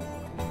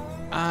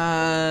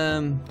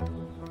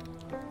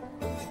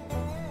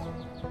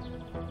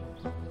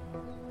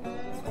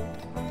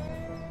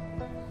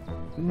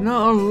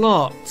 Not a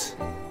lot.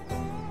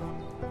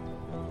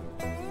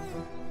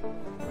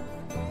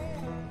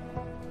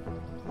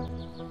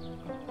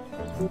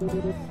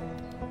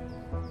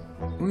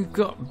 We've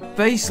got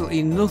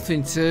basically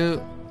nothing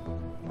to.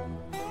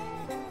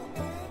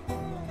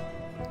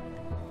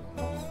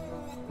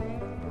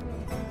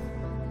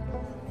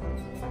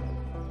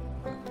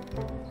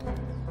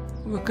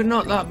 We could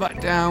knock that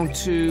back down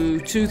to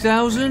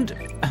 2,000.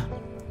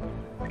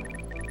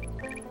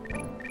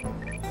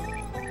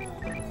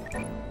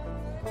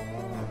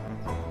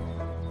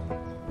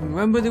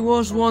 Remember, there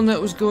was one that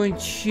was going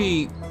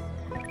cheap.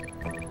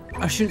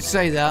 I shouldn't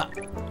say that.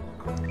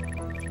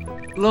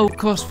 Low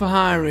cost for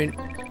hiring.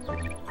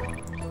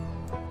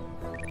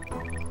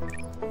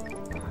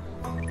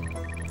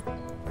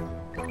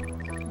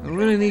 I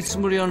really need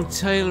somebody on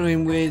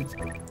tailoring with.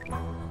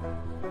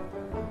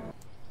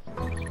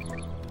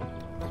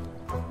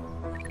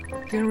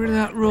 Get rid of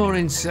that raw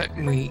insect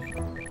meat.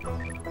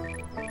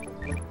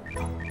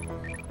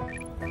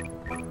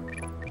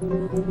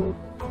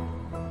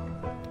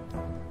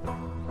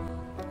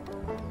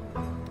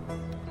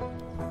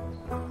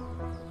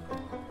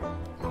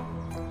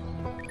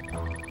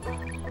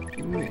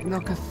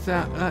 Knock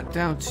that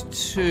down to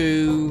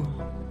 2.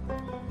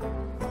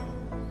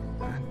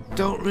 I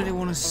don't really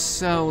want to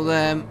sell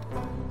them.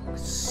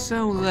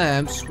 Sell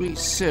them sweet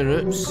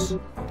syrups.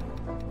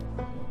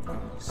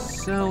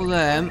 Sell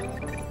them.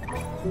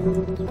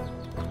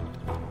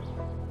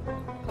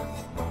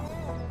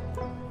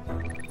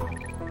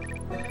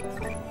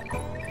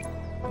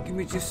 Give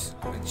me just.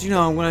 Do you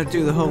know I'm going to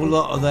do the whole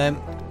lot of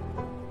them?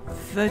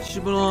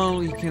 Vegetable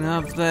oil, you can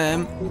have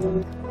them.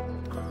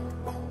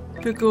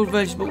 Pickled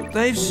vegetable,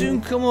 they've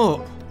soon come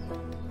up.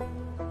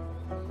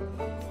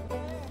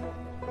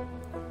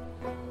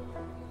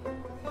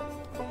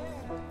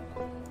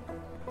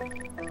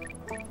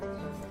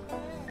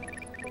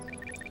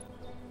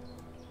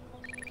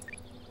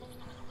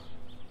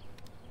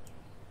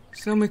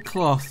 Sell me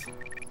cloth.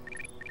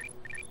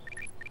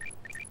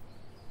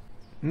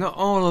 Not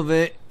all of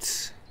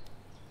it.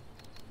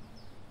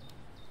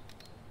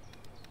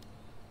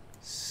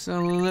 Sell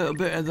a little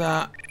bit of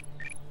that.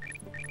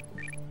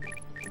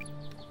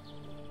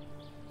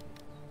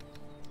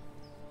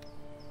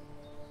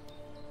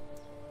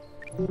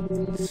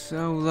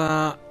 So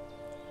that.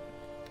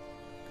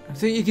 I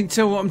think you can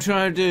tell what I'm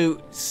trying to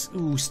do.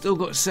 Ooh, still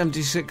got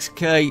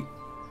 76k.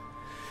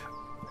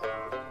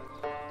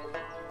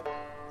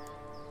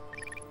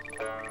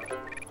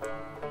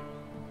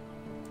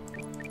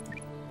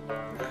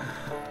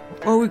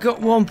 Well, we got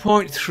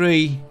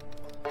 1.3.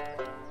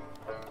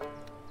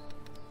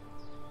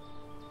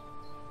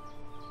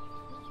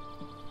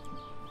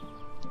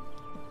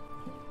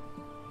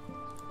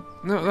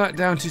 Knock that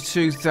down to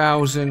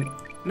 2,000.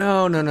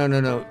 No.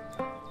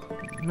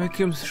 Make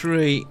him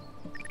 3.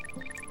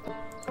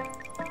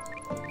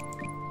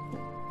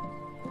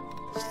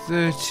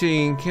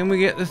 13. Can we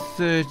get the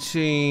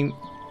 13?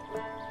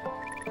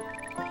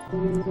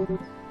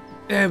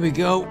 There we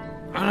go.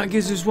 And that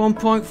gives us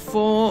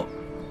 1.4.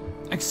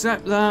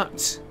 Accept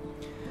that.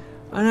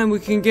 And then we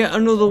can get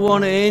another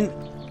one in.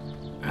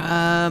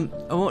 I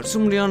want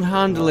somebody on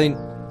handling.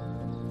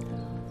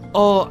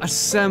 Or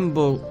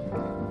assemble.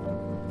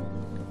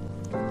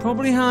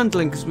 Probably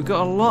handling, because we've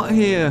got a lot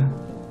here.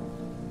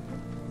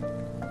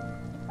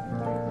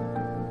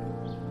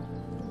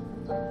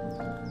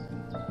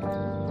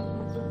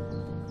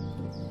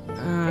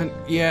 And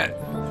yeah,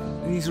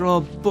 these are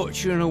all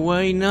butchering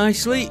away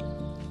nicely.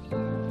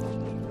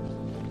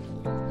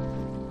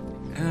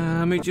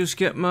 Let me just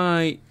get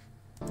my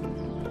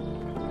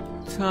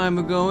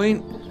timer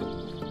going.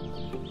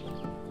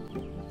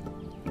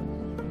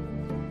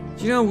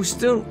 Do you know, we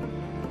still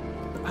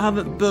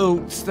haven't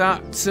built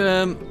that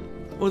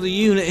other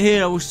unit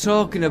here I was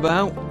talking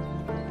about.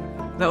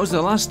 That was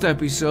the last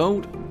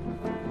episode.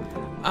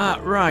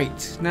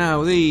 Right,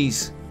 now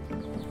these.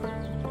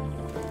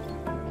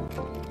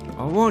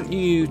 I want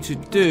you to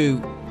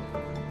do...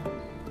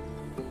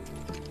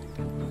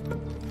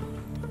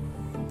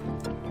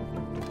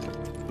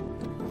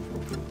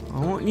 I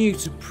want you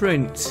to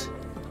print...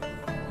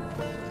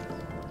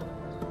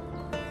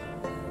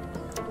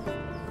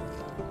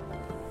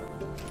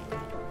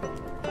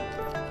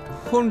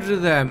 100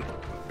 of them.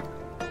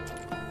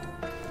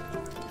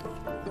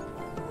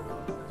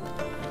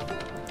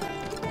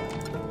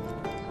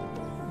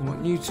 I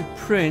want you to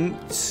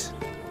print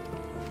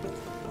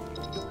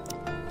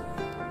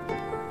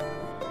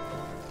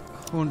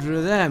 100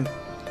 of them.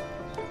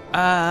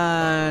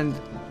 And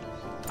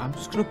I'm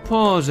just going to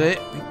pause it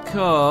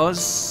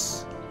because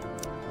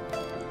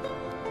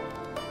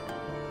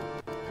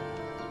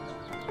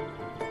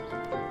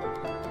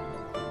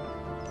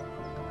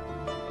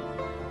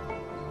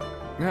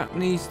that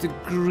needs the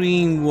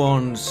green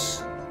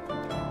ones,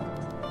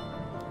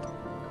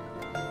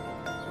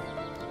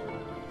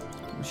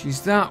 which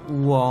is that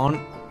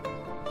one.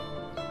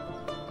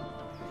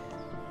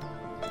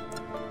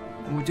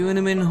 We're doing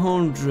them in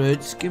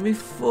hundreds. Give me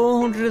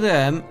 400 of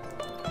them,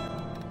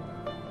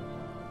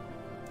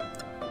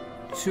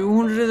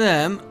 200 of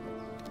them,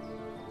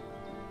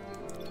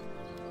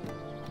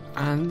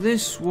 and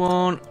this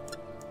one.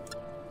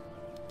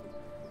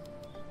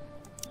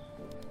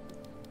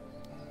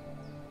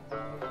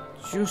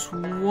 Just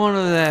one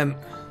of them.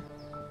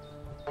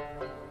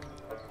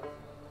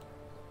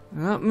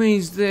 And that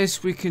means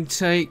this, we can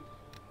take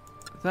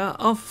that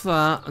off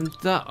that and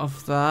that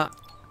off that.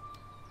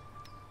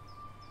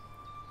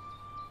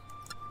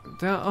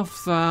 That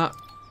off that.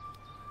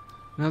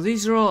 Now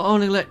these are all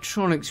on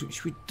electronics,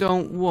 which we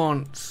don't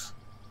want.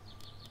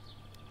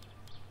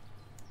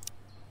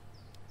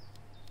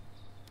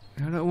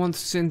 I don't want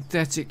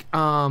synthetic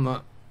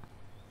armor.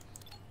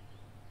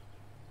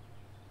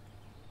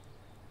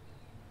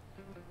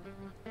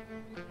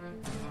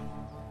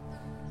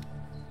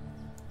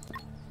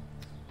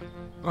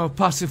 Oh,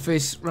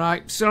 pacifist,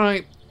 right,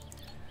 sorry.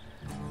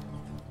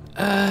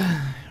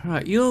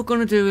 Right, you're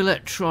gonna do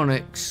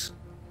electronics.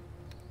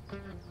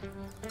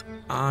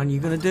 And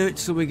you're gonna do it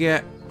till we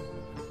get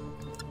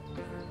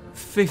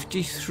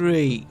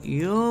 53.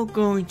 You're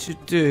going to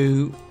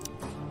do...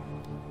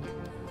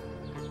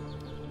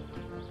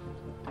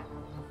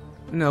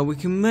 No, we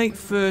can make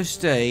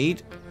first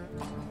aid.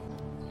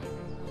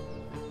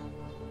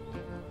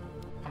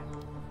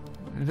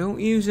 I don't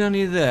use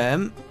any of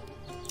them.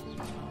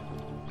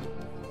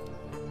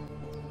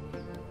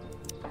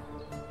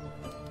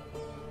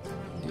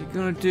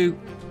 Gonna do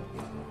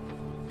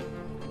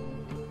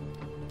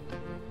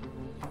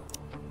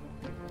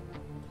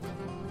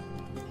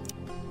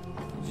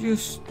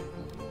just,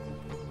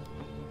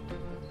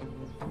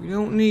 we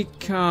don't need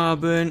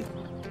carbon.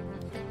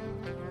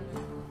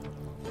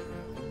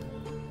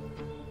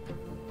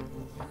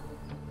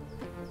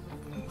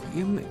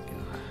 Give me,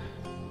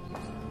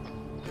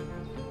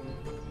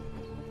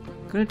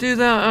 gonna do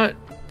that at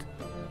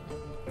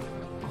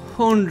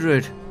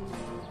 100.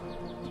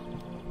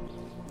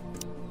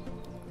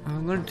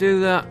 I'm going to do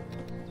that.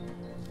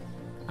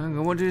 Hang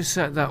on, what did I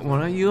set that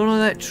one? You're on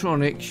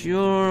electronics.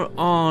 You're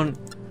on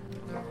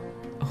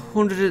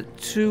 100,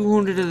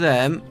 200 of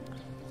them.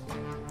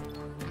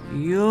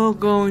 You're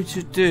going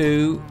to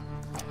do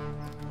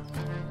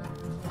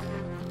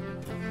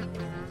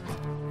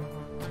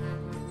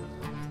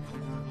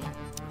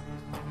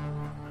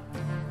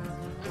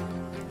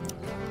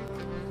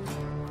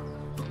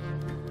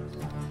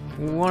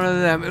one of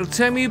them. It'll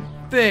take me a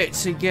bit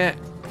to get...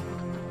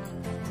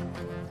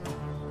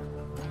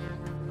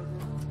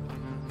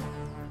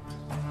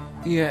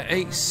 Yeah,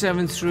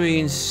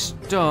 873 in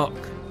stock.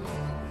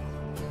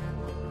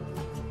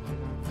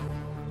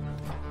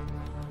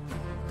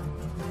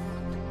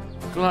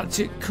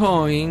 Galactic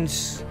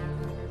coins.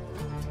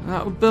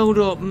 That will build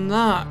up, and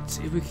that,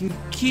 if we can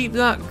keep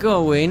that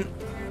going.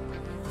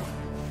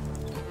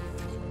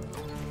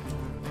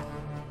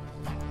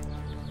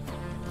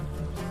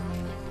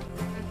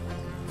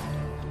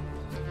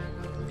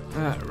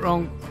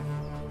 Wrong.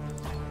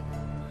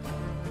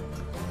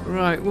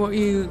 Right, what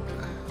you...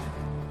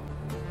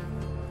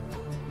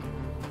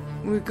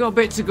 We've got a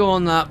bit to go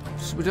on that,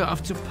 so we don't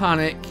have to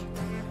panic.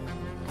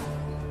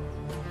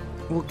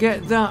 We'll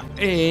get that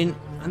in,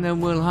 and then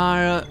we'll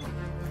hire...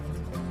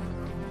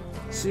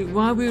 See,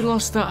 why we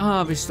lost that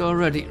harvest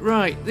already?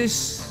 Right,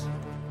 this...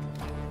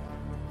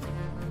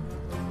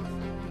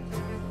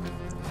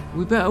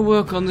 We better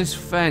work on this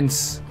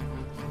fence.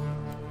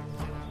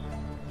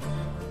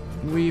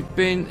 We've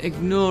been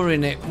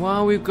ignoring it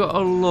while we've got a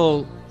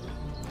lull.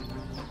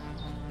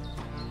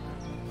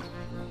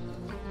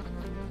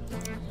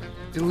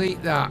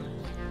 Delete that.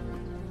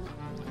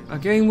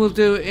 Again, we'll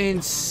do it in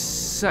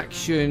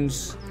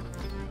sections.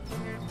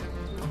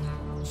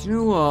 Do you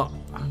know what?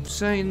 I'm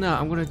saying that.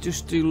 I'm going to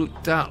just do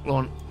that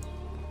one.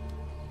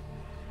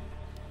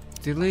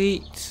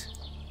 Delete.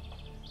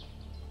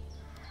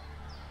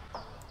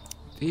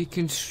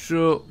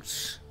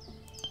 Deconstruct.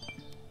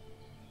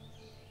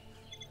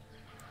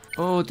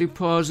 Ore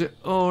deposit.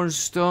 Ore and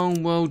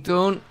stone. Well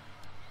done.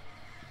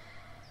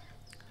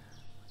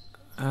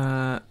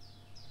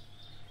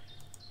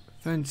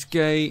 Fence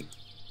gate.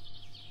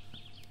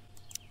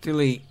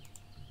 Delete.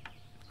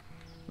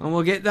 And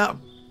we'll get that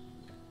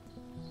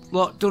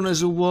lot done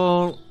as a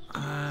wall.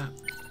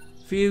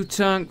 Fuel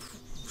tank.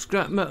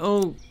 Scrap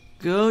metal.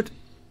 Good.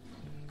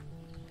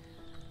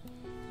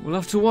 We'll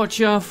have to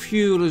watch our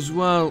fuel as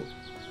well.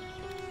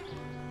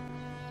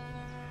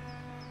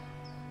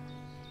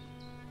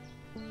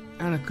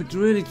 And I could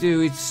really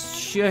do is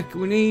check.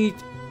 We need...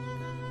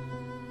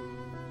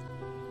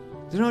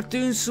 They're not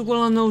doing so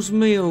well on those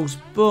meals,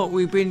 but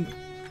we've been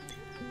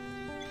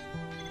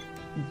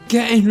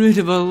getting rid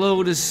of a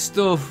load of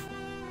stuff.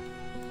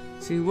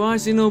 See, why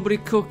is there nobody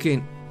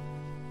cooking?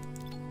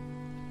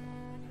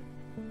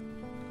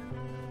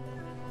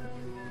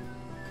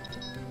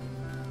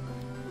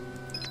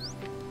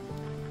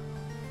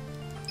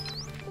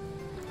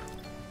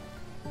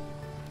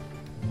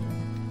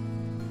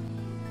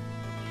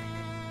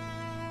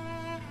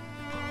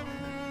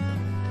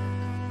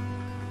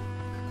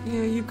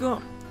 Yeah, you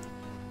got...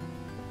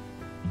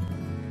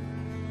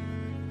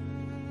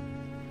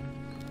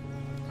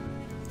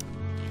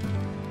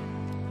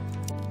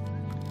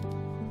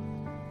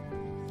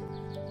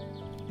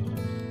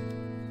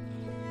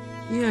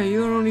 Yeah,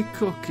 you're only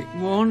cooking.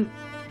 1,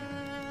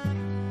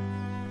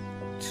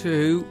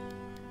 2.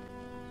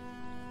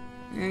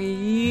 And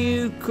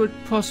you could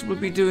possibly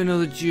be doing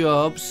other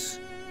jobs.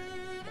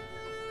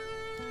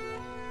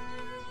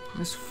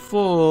 That's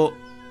 4.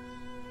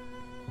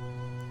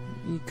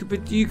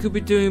 You could be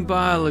doing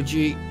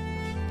biology.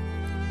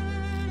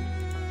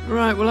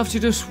 Right, we'll have to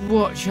just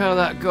watch how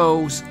that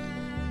goes.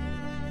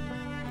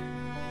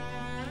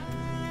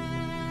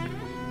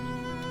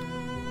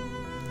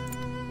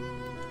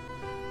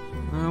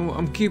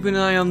 I'm keeping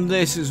an eye on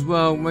this as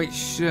well. Make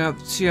sure,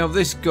 see how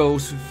this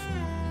goes.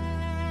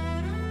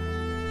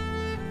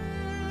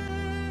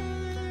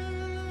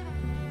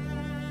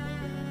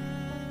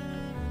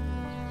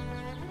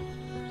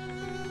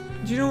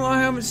 Do you know what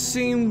I haven't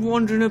seen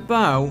wandering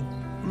about?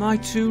 My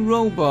 2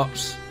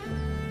 robots.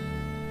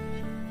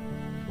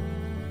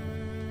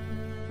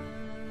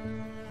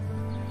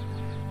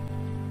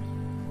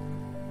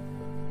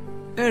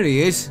 There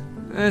he is.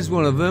 There's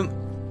one of them.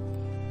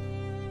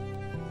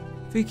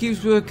 If he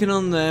keeps working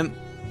on them.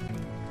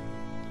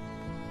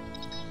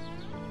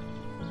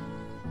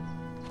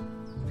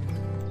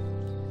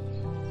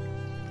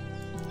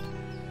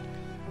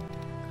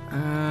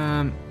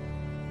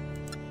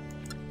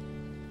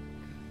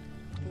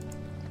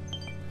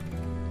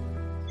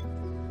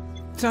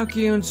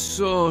 Tachyon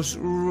sauce.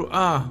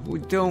 We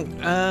don't.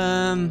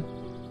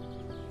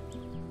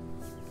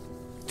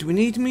 Do we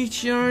need meat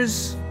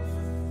jars?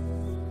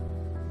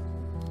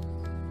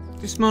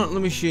 Dismantle the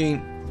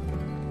machine.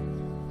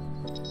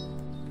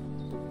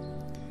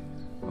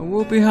 And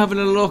we'll be having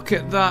a look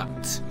at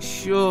that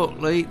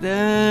shortly.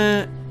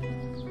 There.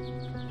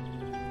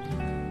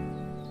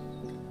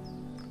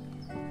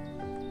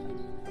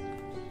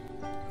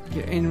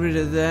 Getting rid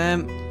of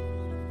them.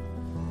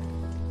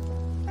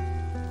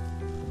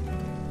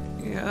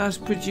 Yeah, that's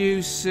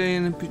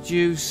producing and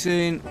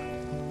producing.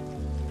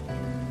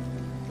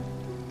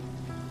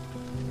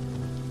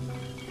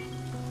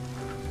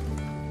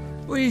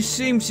 Well, you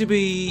seem to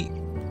be...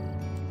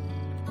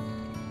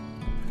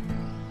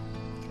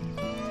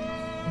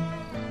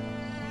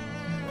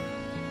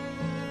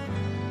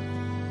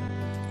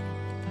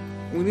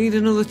 We need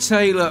another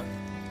tailor.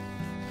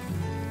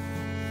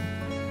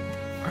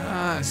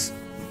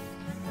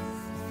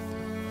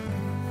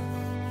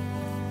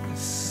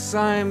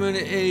 Simon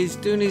is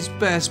doing his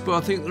best, but I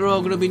think they're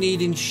all going to be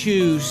needing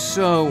shoes,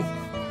 so...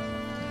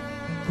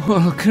 Well,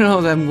 look at all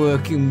them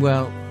working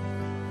well.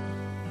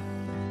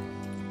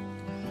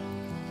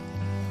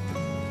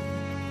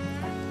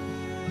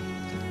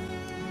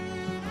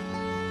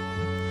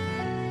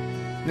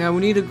 Now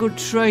we need a good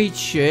trade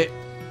ship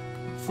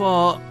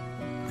for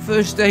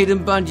first aid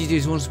and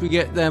bandages once we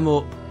get them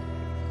up.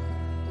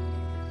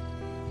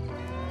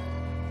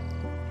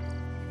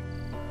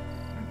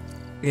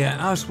 Yeah,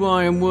 that's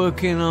why I'm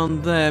working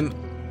on them.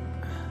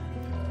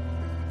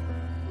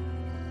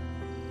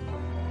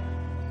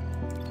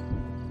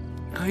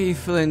 How are you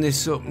filling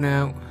this up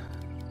now?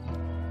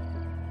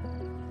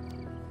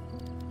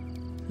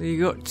 You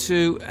got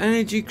 2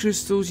 energy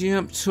crystals you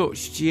haven't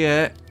touched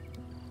yet.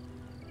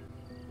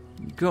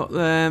 Got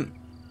them.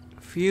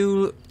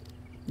 Fuel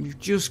you've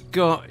just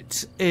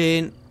got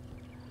in.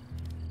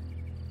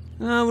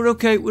 No, we're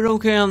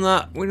okay on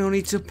that. We don't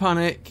need to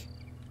panic.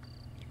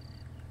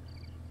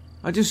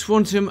 I just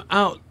want him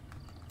out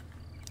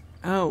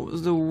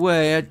of the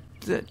way.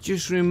 That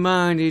just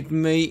reminded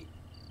me.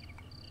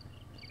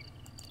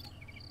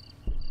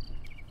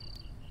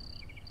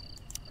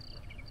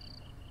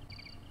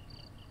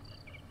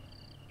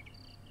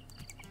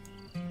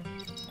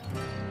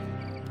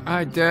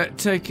 I'd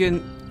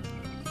taken...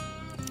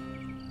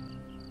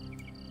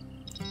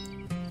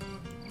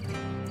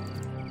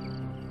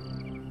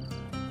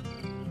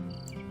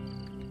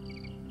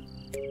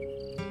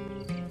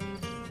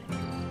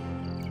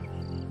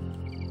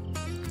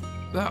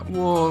 that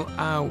wall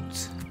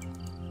out.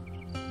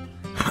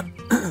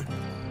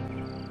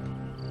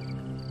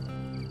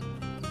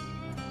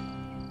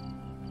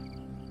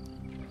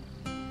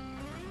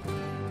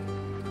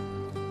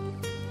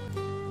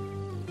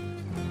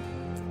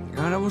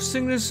 And I was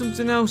thinking of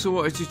something else I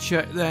wanted to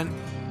check then.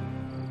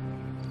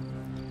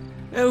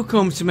 It'll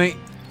come to me.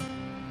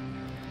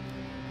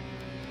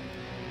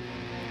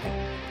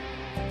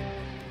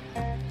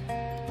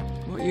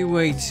 What are you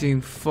waiting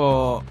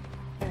for?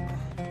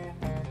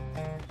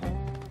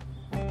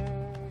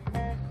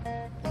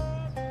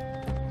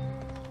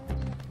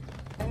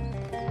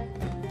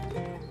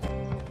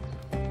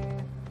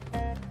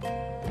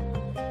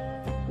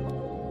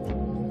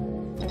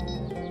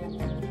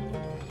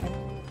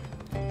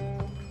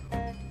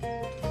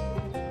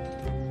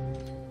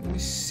 We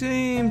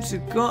seem to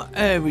have got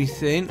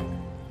everything.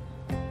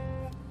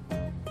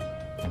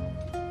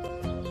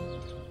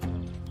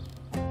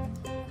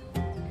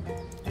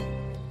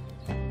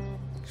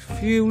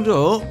 Fueled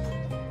up.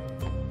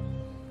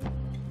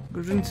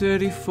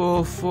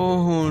 134,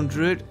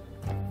 400.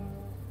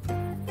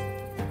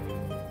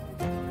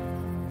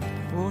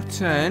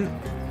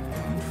 410.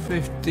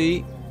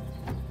 50.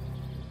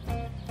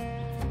 I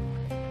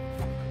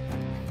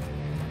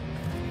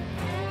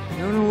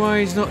don't know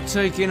why he's not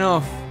taking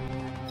off.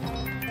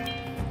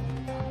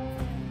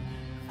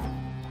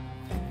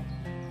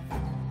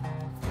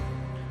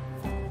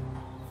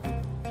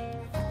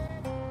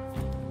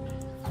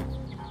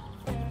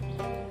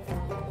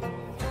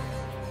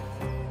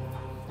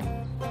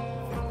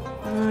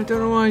 I don't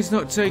know why he's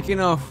not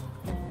taking off.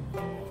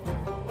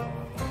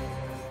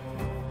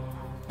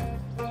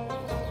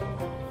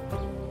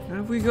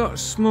 Have we got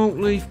smoke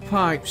leaf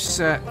pipes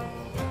set?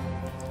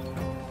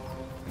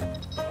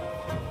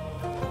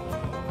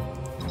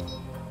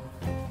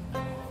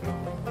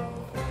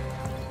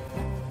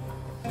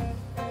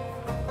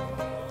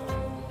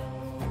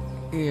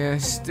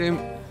 Yes, Tim.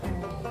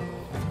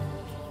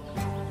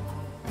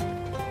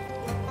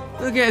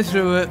 We'll get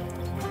through it.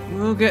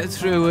 We'll get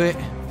through it.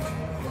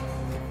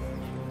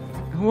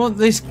 I want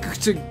this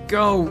to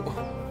go.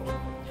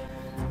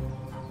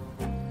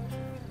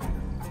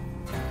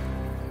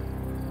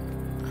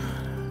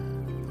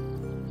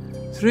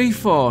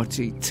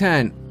 $340,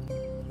 10,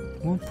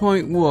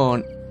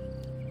 1.1.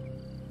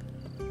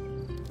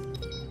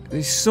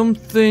 There's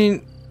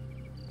something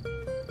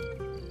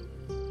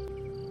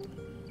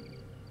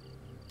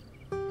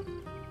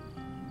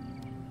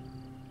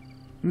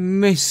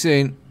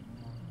missing.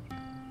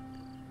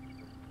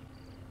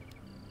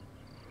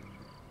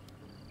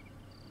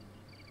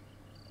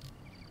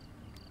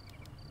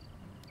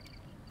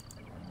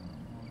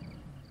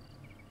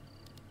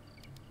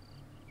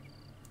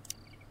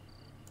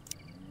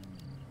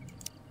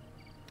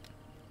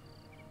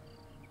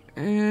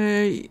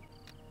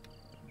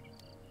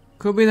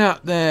 Could be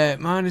that there,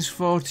 minus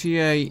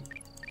 48.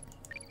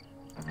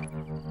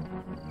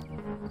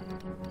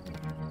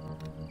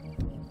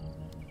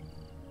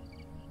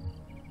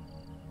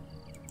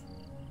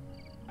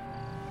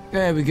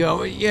 There we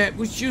go. Yeah, it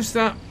was just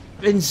that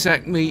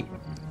insect meat.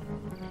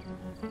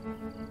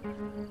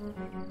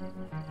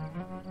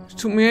 It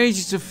took me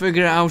ages to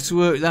figure out how to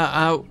work that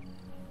out.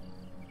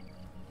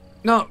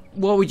 Not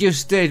what we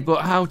just did,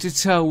 but how to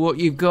tell what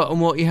you've got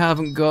and what you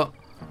haven't got.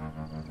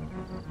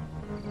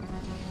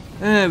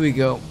 There we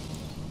go.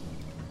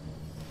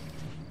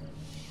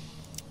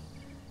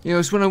 You know,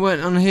 it's when I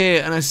went on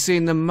here and I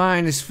seen the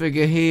minus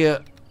figure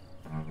here.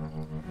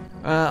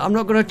 I'm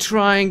not going to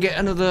try and get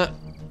another...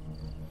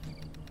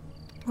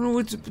 Oh,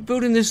 we're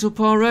building this up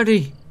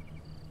already.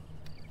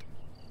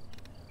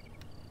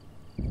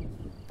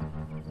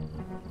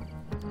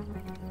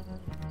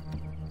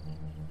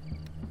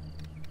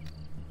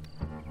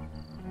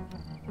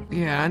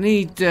 Yeah, I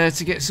need to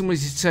get somebody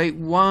to take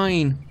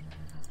wine.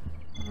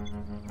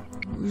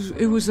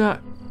 Who was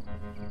that?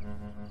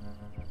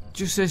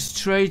 Just says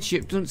trade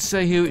ship, doesn't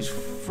say who it's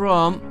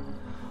from.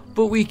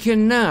 But we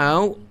can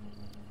now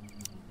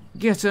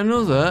get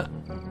another.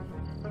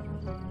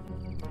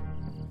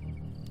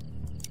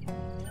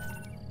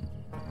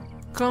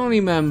 Colony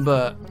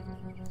member.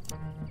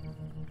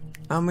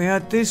 And we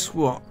had this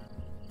one.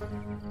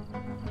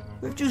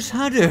 We've just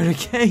had her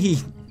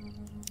again.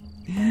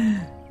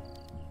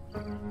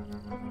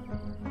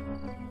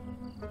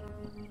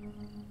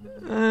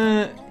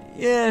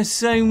 Yeah,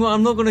 same one.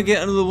 I'm not going to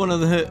get another one of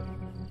the...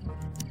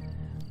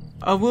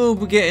 I will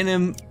be getting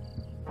him...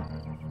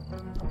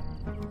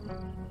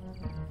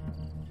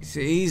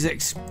 See, he's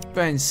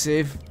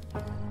expensive.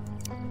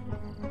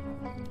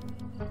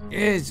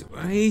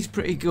 He's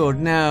pretty good.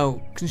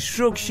 Now,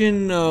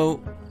 construction,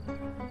 no.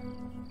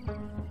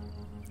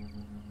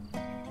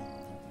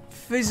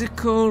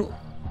 Physical...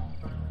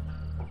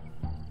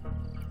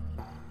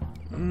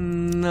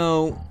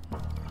 no.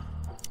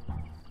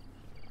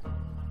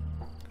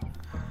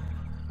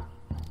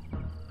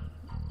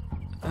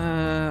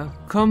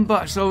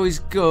 Combat's always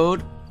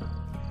good.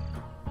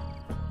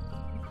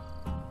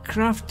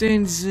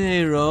 Crafting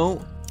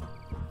 0.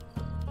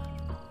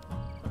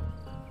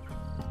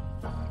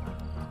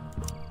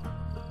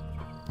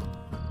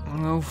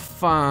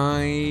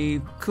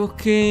 105.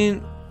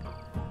 Cooking.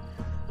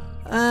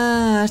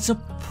 It's a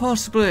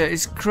possibility.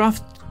 It's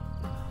craft.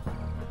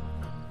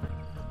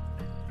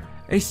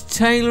 It's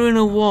tailoring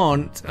a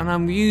want, and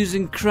I'm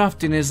using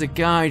crafting as a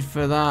guide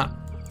for that.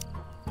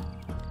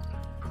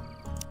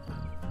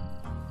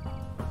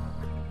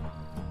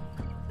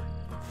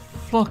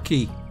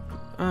 Flocky.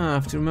 I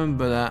have to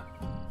remember that.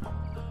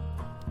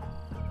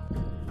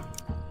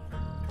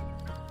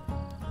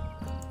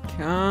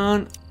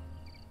 Can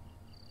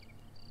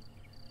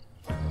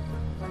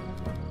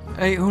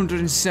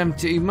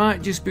 870. It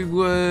might just be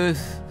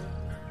worth.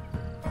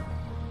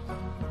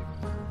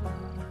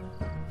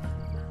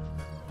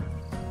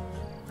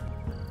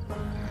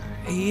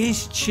 He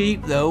is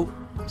cheap though,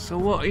 so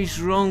what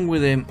is wrong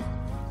with him?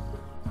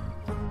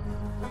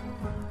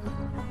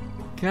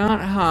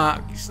 Can't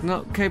hack, he's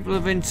not capable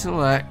of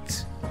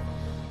intellect.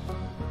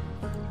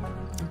 I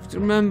have to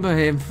remember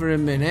him for a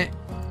minute.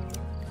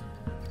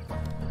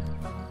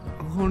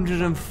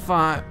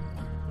 105.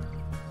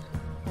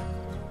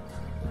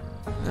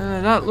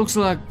 That looks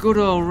like a good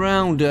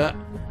all-rounder.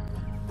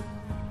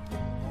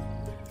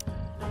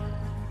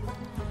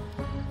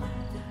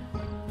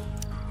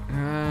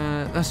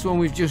 That's the one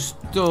we've just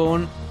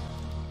done.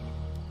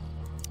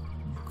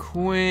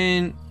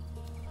 Queen.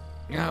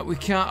 Yeah, we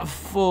can't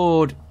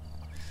afford.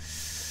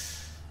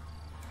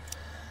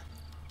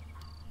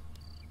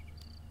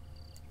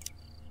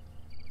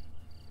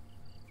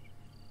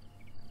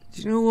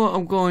 Do you know what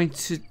I'm going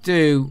to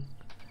do?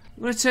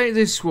 I'm going to take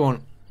this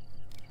one.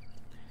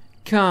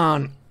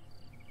 Can't.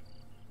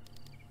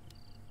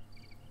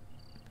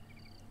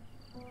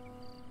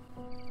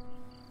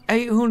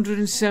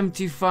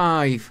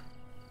 $875.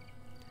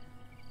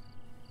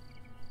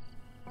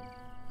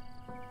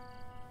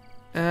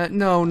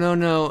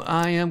 No.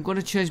 I am going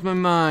to change my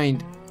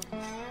mind.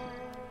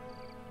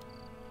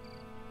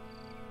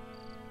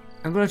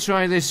 I'm going to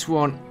try this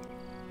one.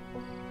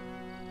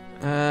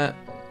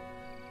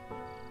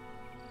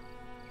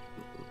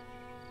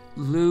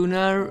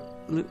 Lunar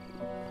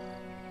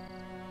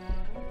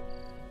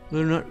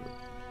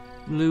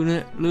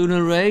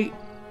Ray.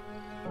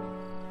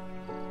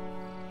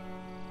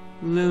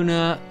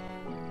 Luna.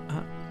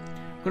 I'm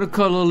going to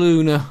call her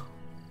Luna.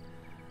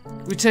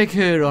 We take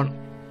her on.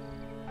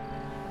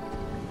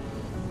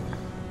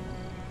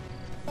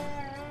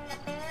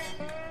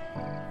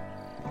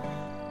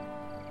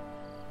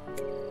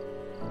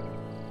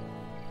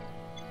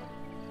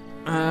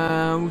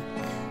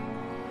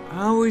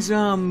 How is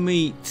our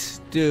meat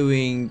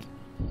doing?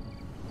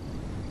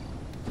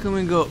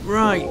 Coming up,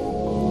 right.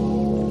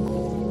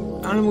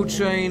 Animal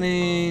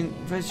training,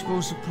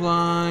 vegetable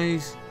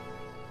supplies,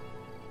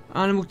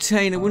 animal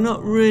trainer. We're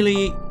not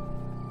really.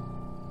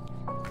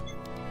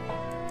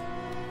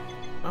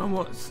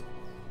 What's?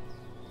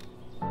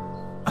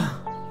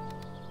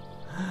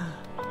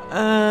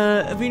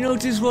 Have you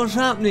noticed what's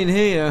happening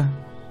here?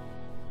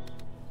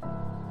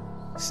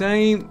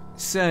 Same.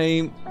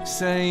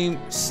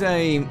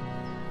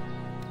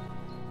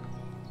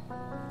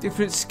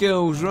 Different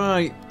skills,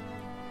 right?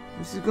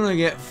 This is gonna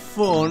get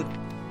fun.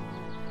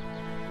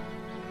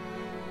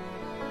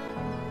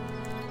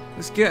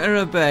 Let's get her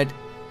a bed.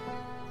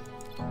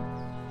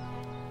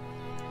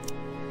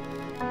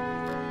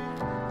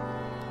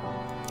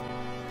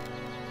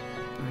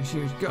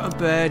 She's got a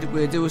bed.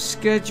 We'll do a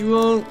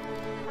schedule.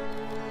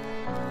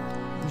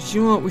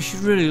 You know what? We should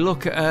really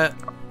look at her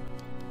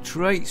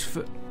traits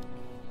for.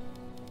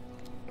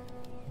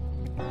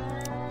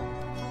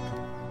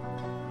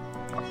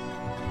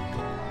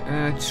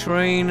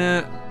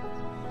 Trainer,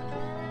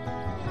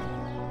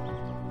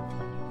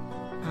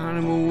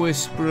 animal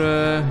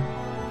whisperer,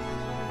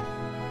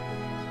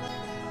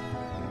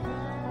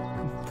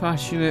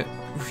 compassionate,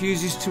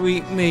 refuses to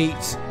eat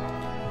meat.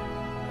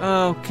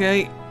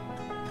 Okay.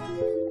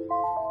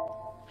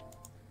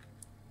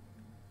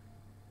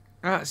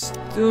 That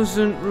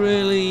doesn't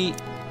really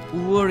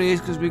worry us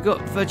because we've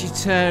got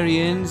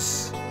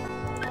vegetarians.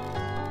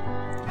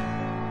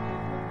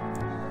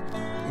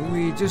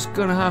 We're just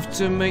gonna have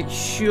to make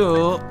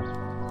sure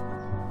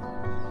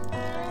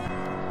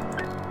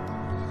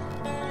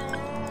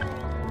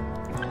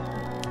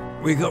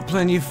we got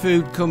plenty of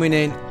food coming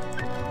in.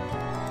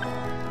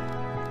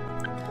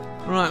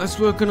 Right, let's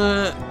work on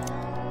our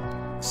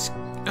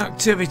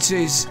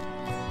activities.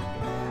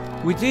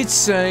 We did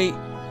say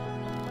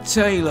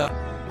Taylor.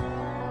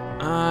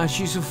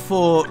 She's a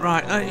 4.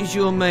 Right, that is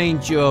your main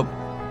job.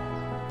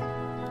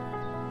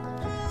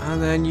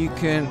 And then you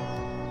can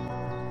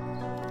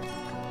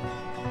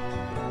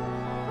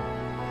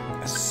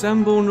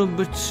assemble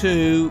number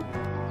 2,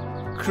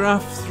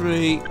 craft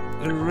 3,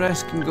 the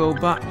rest can go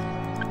back.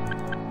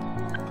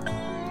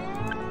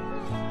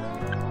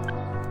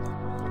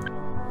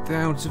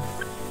 Down to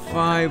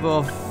 5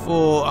 or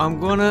 4. I'm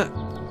gonna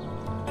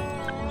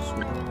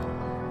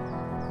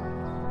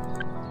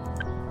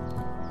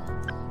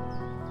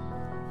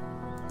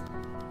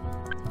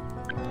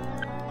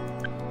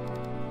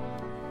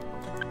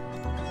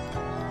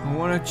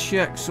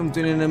check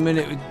something in a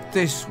minute with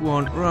this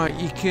one. Right,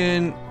 you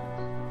can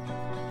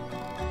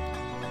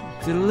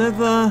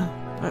Deliver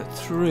at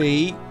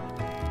 3.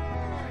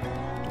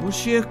 Was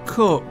she a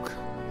cook?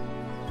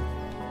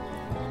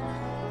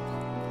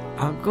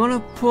 I'm gonna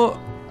put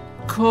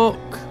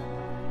cook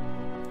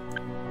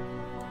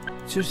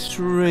to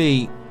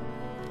 3.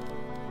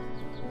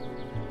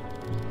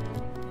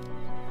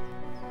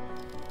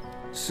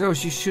 So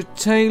she should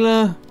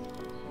tailor,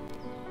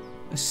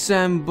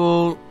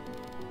 assemble.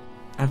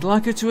 I'd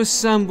like her to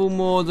assemble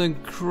more than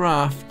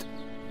craft.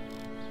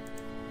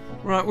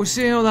 Right, we'll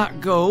see how that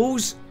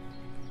goes.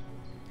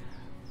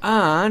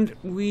 And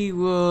we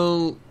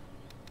will...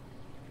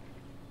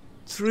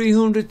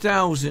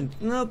 300,000.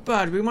 Not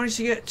bad. We managed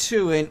to get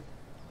 2 in.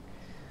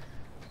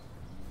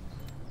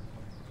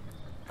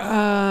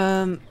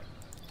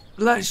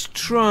 Let's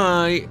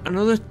try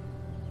another...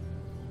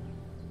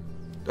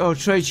 Oh,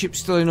 trade ship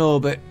still in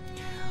orbit.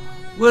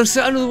 We'll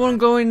set another one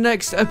going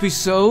next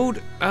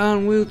episode,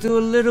 and we'll do a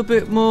little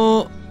bit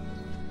more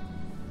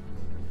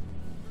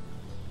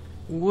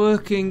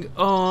working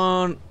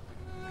on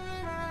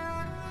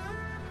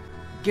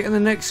getting the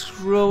next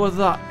row of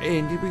that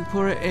in. Did we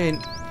put it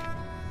in?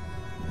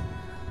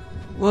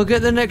 We'll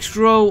get the next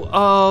row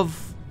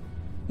of...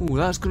 Ooh,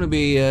 that's going to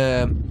be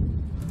a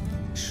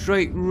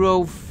straight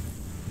row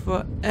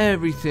for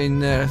everything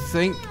there, I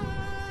think.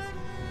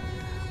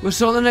 We'll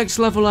sort the next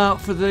level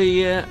out for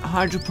the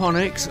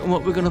hydroponics and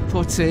what we're going to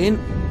put in.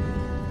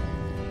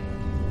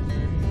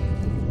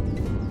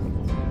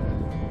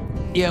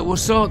 Yeah, we'll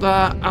sort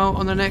that out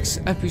on the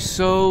next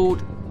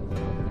episode.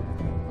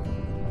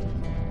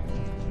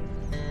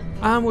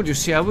 And we'll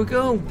just see how we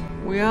go.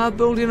 We are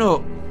building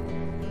up.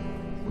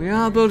 We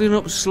are building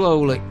up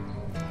slowly.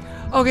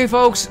 Okay,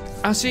 folks,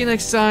 I'll see you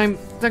next time.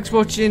 Thanks for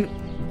watching.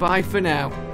 Bye for now.